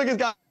 Here's the biggest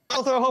guy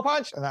who'll throw a hook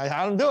punch. And I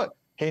had him do it.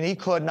 And he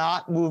could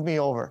not move me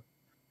over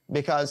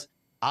because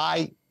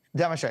I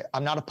demonstrate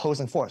I'm not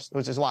opposing force,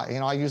 which is why,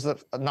 I use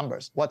the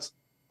numbers. What's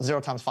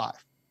 0 times 5?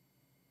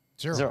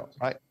 0. 0,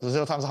 right? So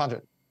 0 times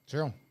 100.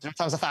 0. 0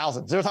 times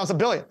 1,000. 0 times a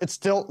billion. It's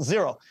still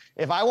 0.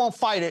 If I won't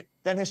fight it,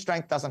 then his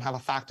strength doesn't have a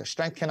factor.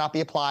 Strength cannot be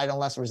applied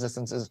unless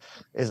resistance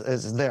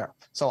is there.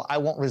 So I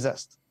won't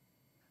resist.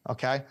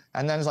 Okay?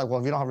 And then it's like, well,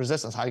 if you don't have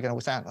resistance, how are you going to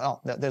withstand? No,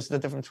 there's the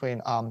difference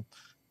between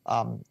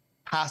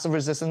passive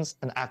resistance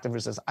and active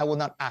resistance. I will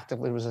not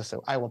actively resist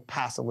you. I will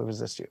passively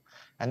resist you.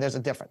 And there's a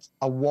difference.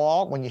 A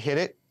wall, when you hit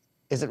it,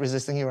 is it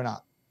resisting you or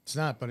not? It's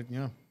not, but It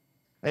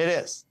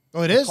is.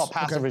 Oh, it is? It's called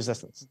passive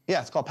resistance.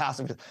 Yeah, it's called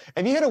passive resistance.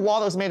 If you hit a wall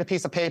that was made of a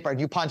piece of paper and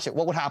you punch it,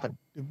 what would happen?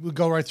 It would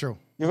go right through.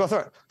 You go through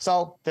it.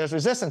 So there's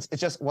resistance. It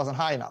just wasn't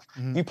high enough.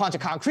 Mm-hmm. You punch a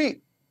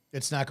concrete.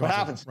 It's not going What through.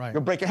 happens? Right.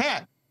 You'll break your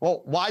hand.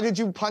 Well, why did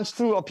you punch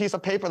through a piece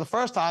of paper the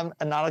first time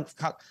and not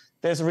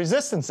there's a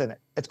resistance in it.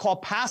 It's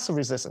called passive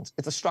resistance.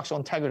 It's a structural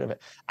integrity of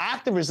it.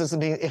 Active resistance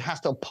means it has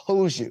to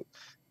oppose you.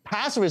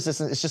 Passive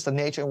resistance is just the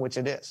nature in which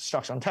it is,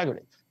 structural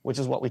integrity, which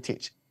is what we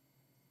teach.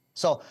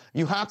 So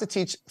you have to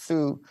teach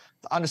to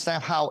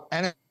understand how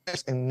energy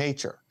is in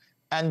nature,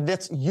 and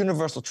that's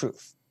universal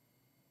truth.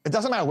 It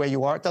doesn't matter where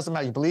you are. It doesn't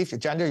matter your belief, your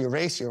gender, your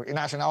race, your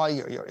nationality.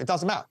 It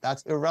doesn't matter.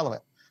 That's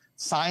irrelevant.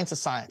 Science is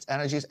science.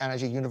 Energy is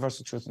energy.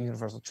 Universal truth is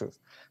universal truth.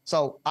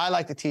 So I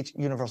like to teach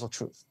universal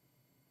truth.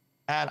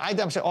 And I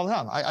demonstrate all the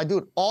time. I do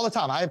it all the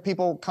time. I have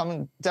people come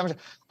and demonstrate.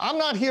 I'm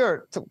not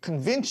here to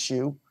convince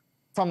you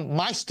from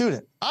my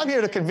student. I'm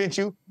here to convince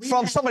you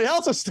from somebody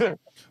else's student.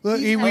 Well, I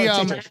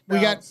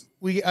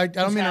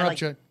don't mean to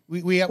interrupt you.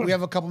 We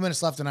have a couple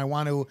minutes left, and I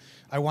want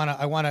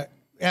to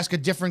ask a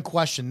different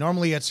question.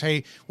 Normally, it's,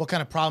 hey, what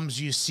kind of problems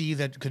do you see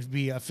that could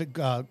be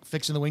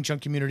fixing the Wing Chun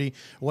community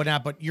or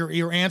whatnot? But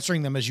you're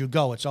answering them as you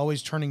go. It's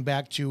always turning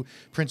back to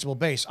principle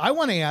base. I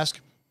want to ask,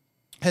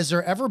 has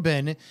there ever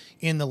been,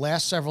 in the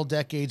last several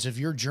decades of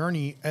your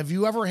journey, have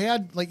you ever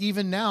had, like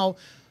even now,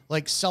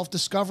 like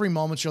self-discovery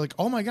moments? You're like,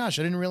 oh my gosh,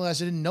 I didn't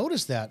realize, I didn't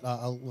notice that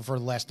for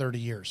the last 30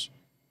 years.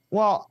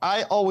 Well,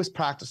 I always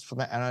practiced for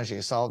the energy.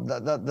 So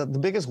the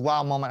biggest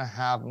wow moment I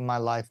have in my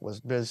life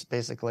was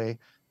basically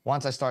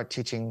once I started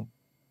teaching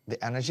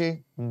the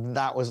energy,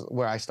 that was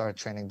where I started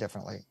training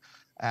differently.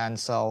 And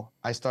so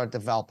I started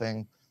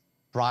developing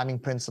rhyming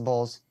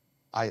principles.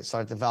 I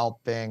started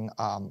developing,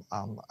 what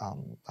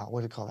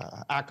do you call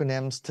that?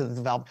 Acronyms to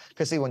develop.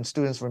 Because see, when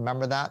students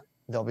remember that,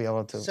 they'll be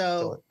able to.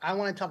 So I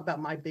want to talk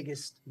about my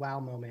biggest wow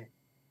moment,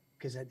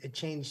 because it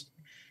changed.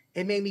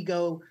 It made me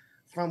go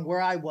from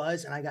where I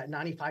was, and I got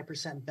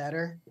 95%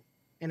 better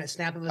in a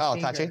snap of a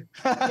finger.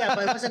 Tai Chi? Yeah,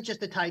 but it wasn't just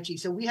the Tai Chi.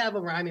 So we have a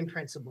rhyming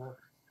principle.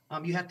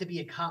 You have to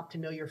be a cop to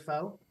know your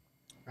foe,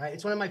 right?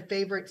 It's one of my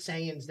favorite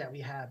sayings that we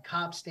have.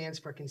 Cop stands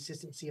for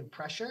consistency of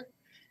pressure,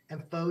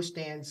 and foe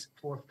stands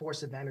for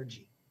force of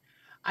energy.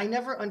 I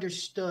never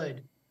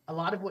understood a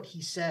lot of what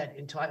he said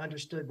until I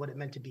understood what it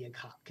meant to be a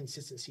cop,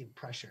 consistency of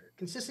pressure.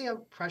 Consistency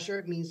of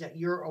pressure means that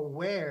you're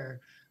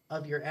aware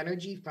of your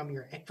energy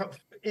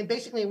and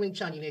basically in Wing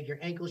Chun, you have your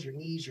ankles, your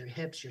knees, your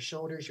hips, your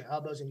shoulders, your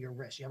elbows, and your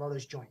wrists. You have all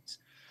those joints.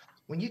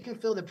 When you can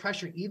feel the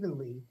pressure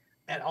evenly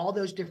at all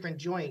those different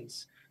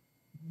joints,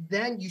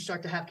 then you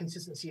start to have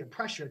consistency of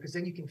pressure, because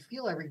then you can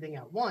feel everything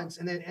at once.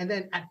 And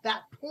then at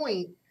that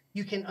point,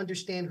 you can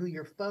understand who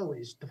your foe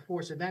is, the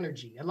force of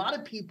energy. A lot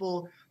of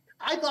people,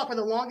 I thought for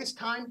the longest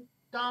time,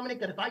 Dominic,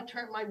 that if I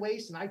turned my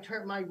waist and I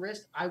turned my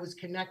wrist, I was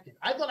connected.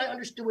 I thought I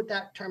understood what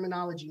that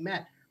terminology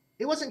meant.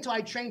 It wasn't until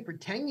I trained for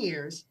 10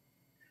 years,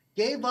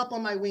 gave up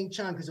on my Wing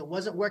Chun because it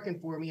wasn't working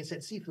for me, and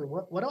said, Sifu,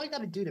 what do I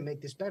got to do to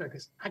make this better?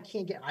 Because I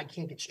can't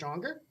get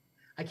stronger.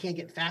 I can't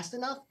get fast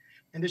enough.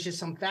 And there's just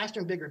some faster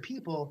and bigger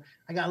people.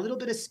 I got a little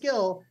bit of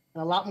skill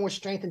and a lot more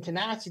strength and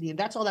tenacity. And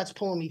that's all that's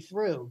pulling me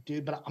through,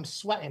 dude. But I'm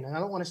sweating and I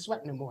don't want to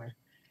sweat anymore.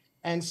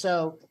 And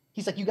so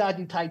he's like, you got to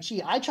do Tai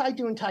Chi. I tried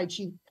doing Tai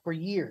Chi for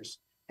years,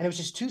 and it was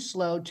just too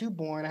slow, too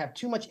boring. I have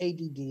too much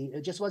ADD.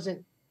 It just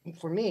wasn't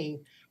for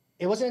me.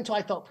 It wasn't until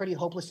I felt pretty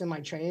hopeless in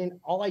my training.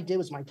 All I did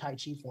was my Tai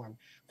Chi form.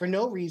 For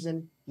no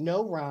reason,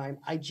 no rhyme.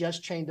 I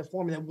just trained the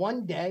form. And then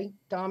one day,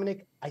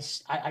 Dominic,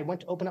 I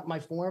went to open up my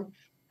form,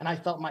 and I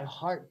felt my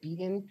heart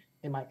beating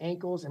in my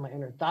ankles, in my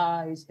inner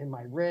thighs, in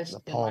my wrist,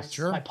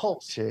 my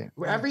pulse. Sure.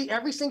 Where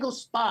every single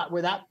spot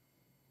where that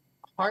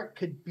heart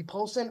could be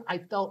pulsing, I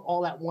felt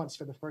all at once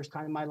for the first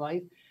time in my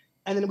life.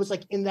 And then it was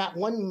like in that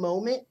one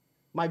moment,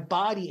 my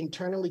body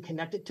internally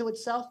connected to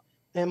itself,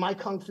 and my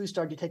Kung Fu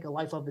started to take a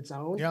life of its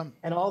own. Yeah.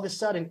 And all of a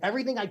sudden,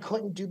 everything I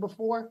couldn't do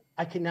before,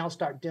 I can now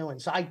start doing.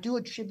 So I do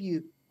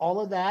attribute all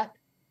of that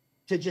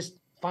to just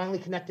finally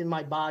connecting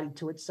my body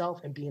to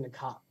itself and being a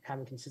cop,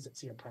 having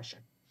consistency of pressure.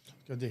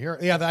 Good to hear.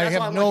 Yeah,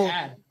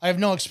 I have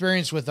no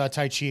experience with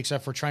Tai Chi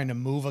except for trying to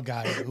move a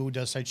guy who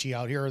does Tai Chi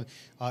out here,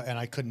 and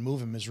I couldn't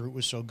move him. His root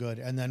was so good.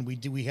 And then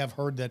we have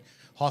heard that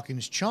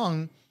Hawkins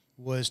Chung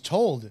was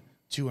told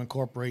to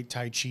incorporate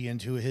Tai Chi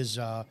into his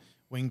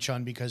Wing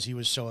Chun because he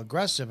was so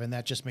aggressive, and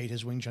that just made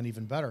his Wing Chun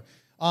even better.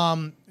 We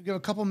have a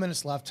couple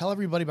minutes left. Tell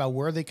everybody about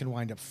where they can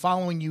wind up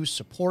following you,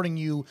 supporting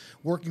you,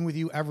 working with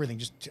you, everything.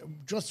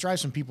 Just drive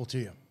some people to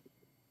you.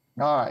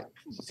 All right.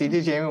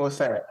 CG Jamie will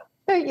say it.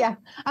 Yeah,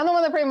 I'm the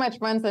one that pretty much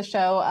runs the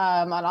show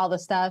on all the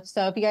stuff.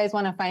 So if you guys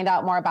want to find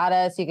out more about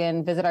us, you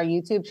can visit our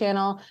YouTube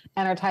channel,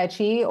 Enter Tai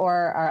Chi, or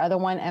our other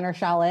one, Enter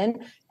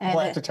Shaolin. And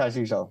Enter Tai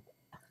Chi show.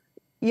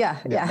 Yeah.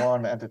 More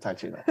on the Enter Tai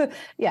Chi though.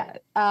 Yeah.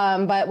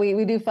 But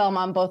we do film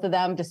on both of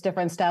them, just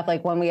different stuff.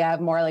 Like when we have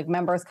more like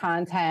members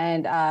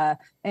content,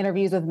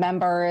 interviews with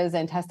members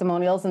and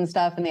testimonials and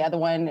stuff. And the other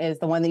one is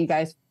the one that you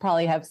guys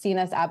probably have seen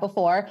us at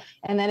before.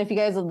 And then if you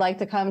guys would like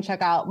to come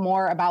check out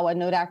more about what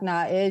Nodak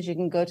Na is, you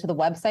can go to the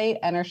website,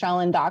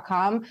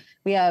 entershaolin.com.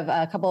 We have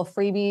a couple of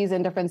freebies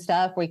and different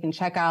stuff where you can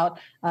check out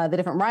the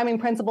different rhyming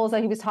principles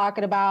that he was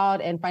talking about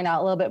and find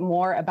out a little bit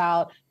more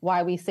about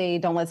why we say,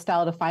 don't let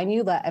style define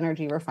you, let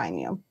energy refine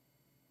you.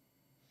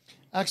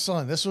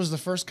 Excellent. This was the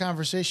first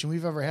conversation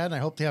we've ever had, and I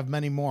hope to have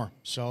many more.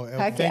 So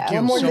thank you.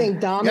 One more thing,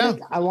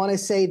 Dominic, I want to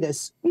say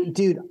this.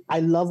 Dude, I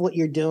love what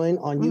you're doing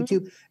on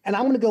YouTube. And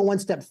I'm going to go one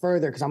step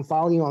further because I'm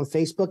following you on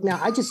Facebook now.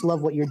 I just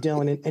love what you're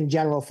doing in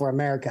general for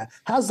America.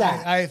 How's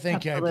that? I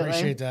thank you. I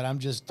appreciate that. I'm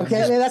just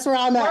that's where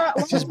I'm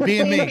at. Just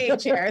being me.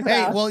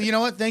 Hey, well, you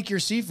know what? Thank you,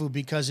 Sifu,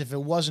 because if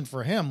it wasn't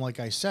for him, like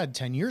I said,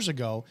 10 years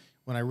ago,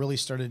 when I really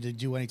started to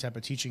do any type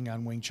of teaching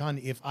on Wing Chun,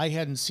 if I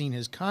hadn't seen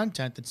his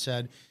content that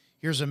said,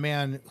 here's a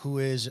man who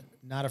is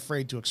not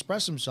afraid to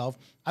express himself,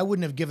 I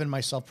wouldn't have given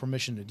myself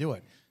permission to do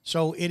it.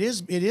 So it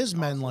is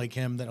men like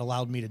him that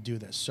allowed me to do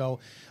this. So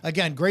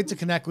again, great to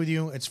connect with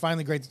you. It's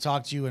finally great to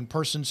talk to you in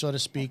person, so to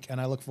speak.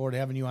 And I look forward to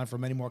having you on for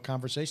many more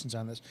conversations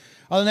on this.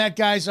 Other than that,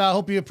 guys, I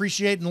hope you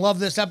appreciate and love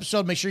this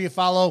episode. Make sure you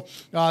follow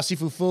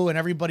Sifu Phu and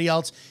everybody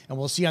else. And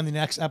we'll see you on the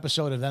next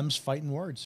episode of Them's Fighting Words.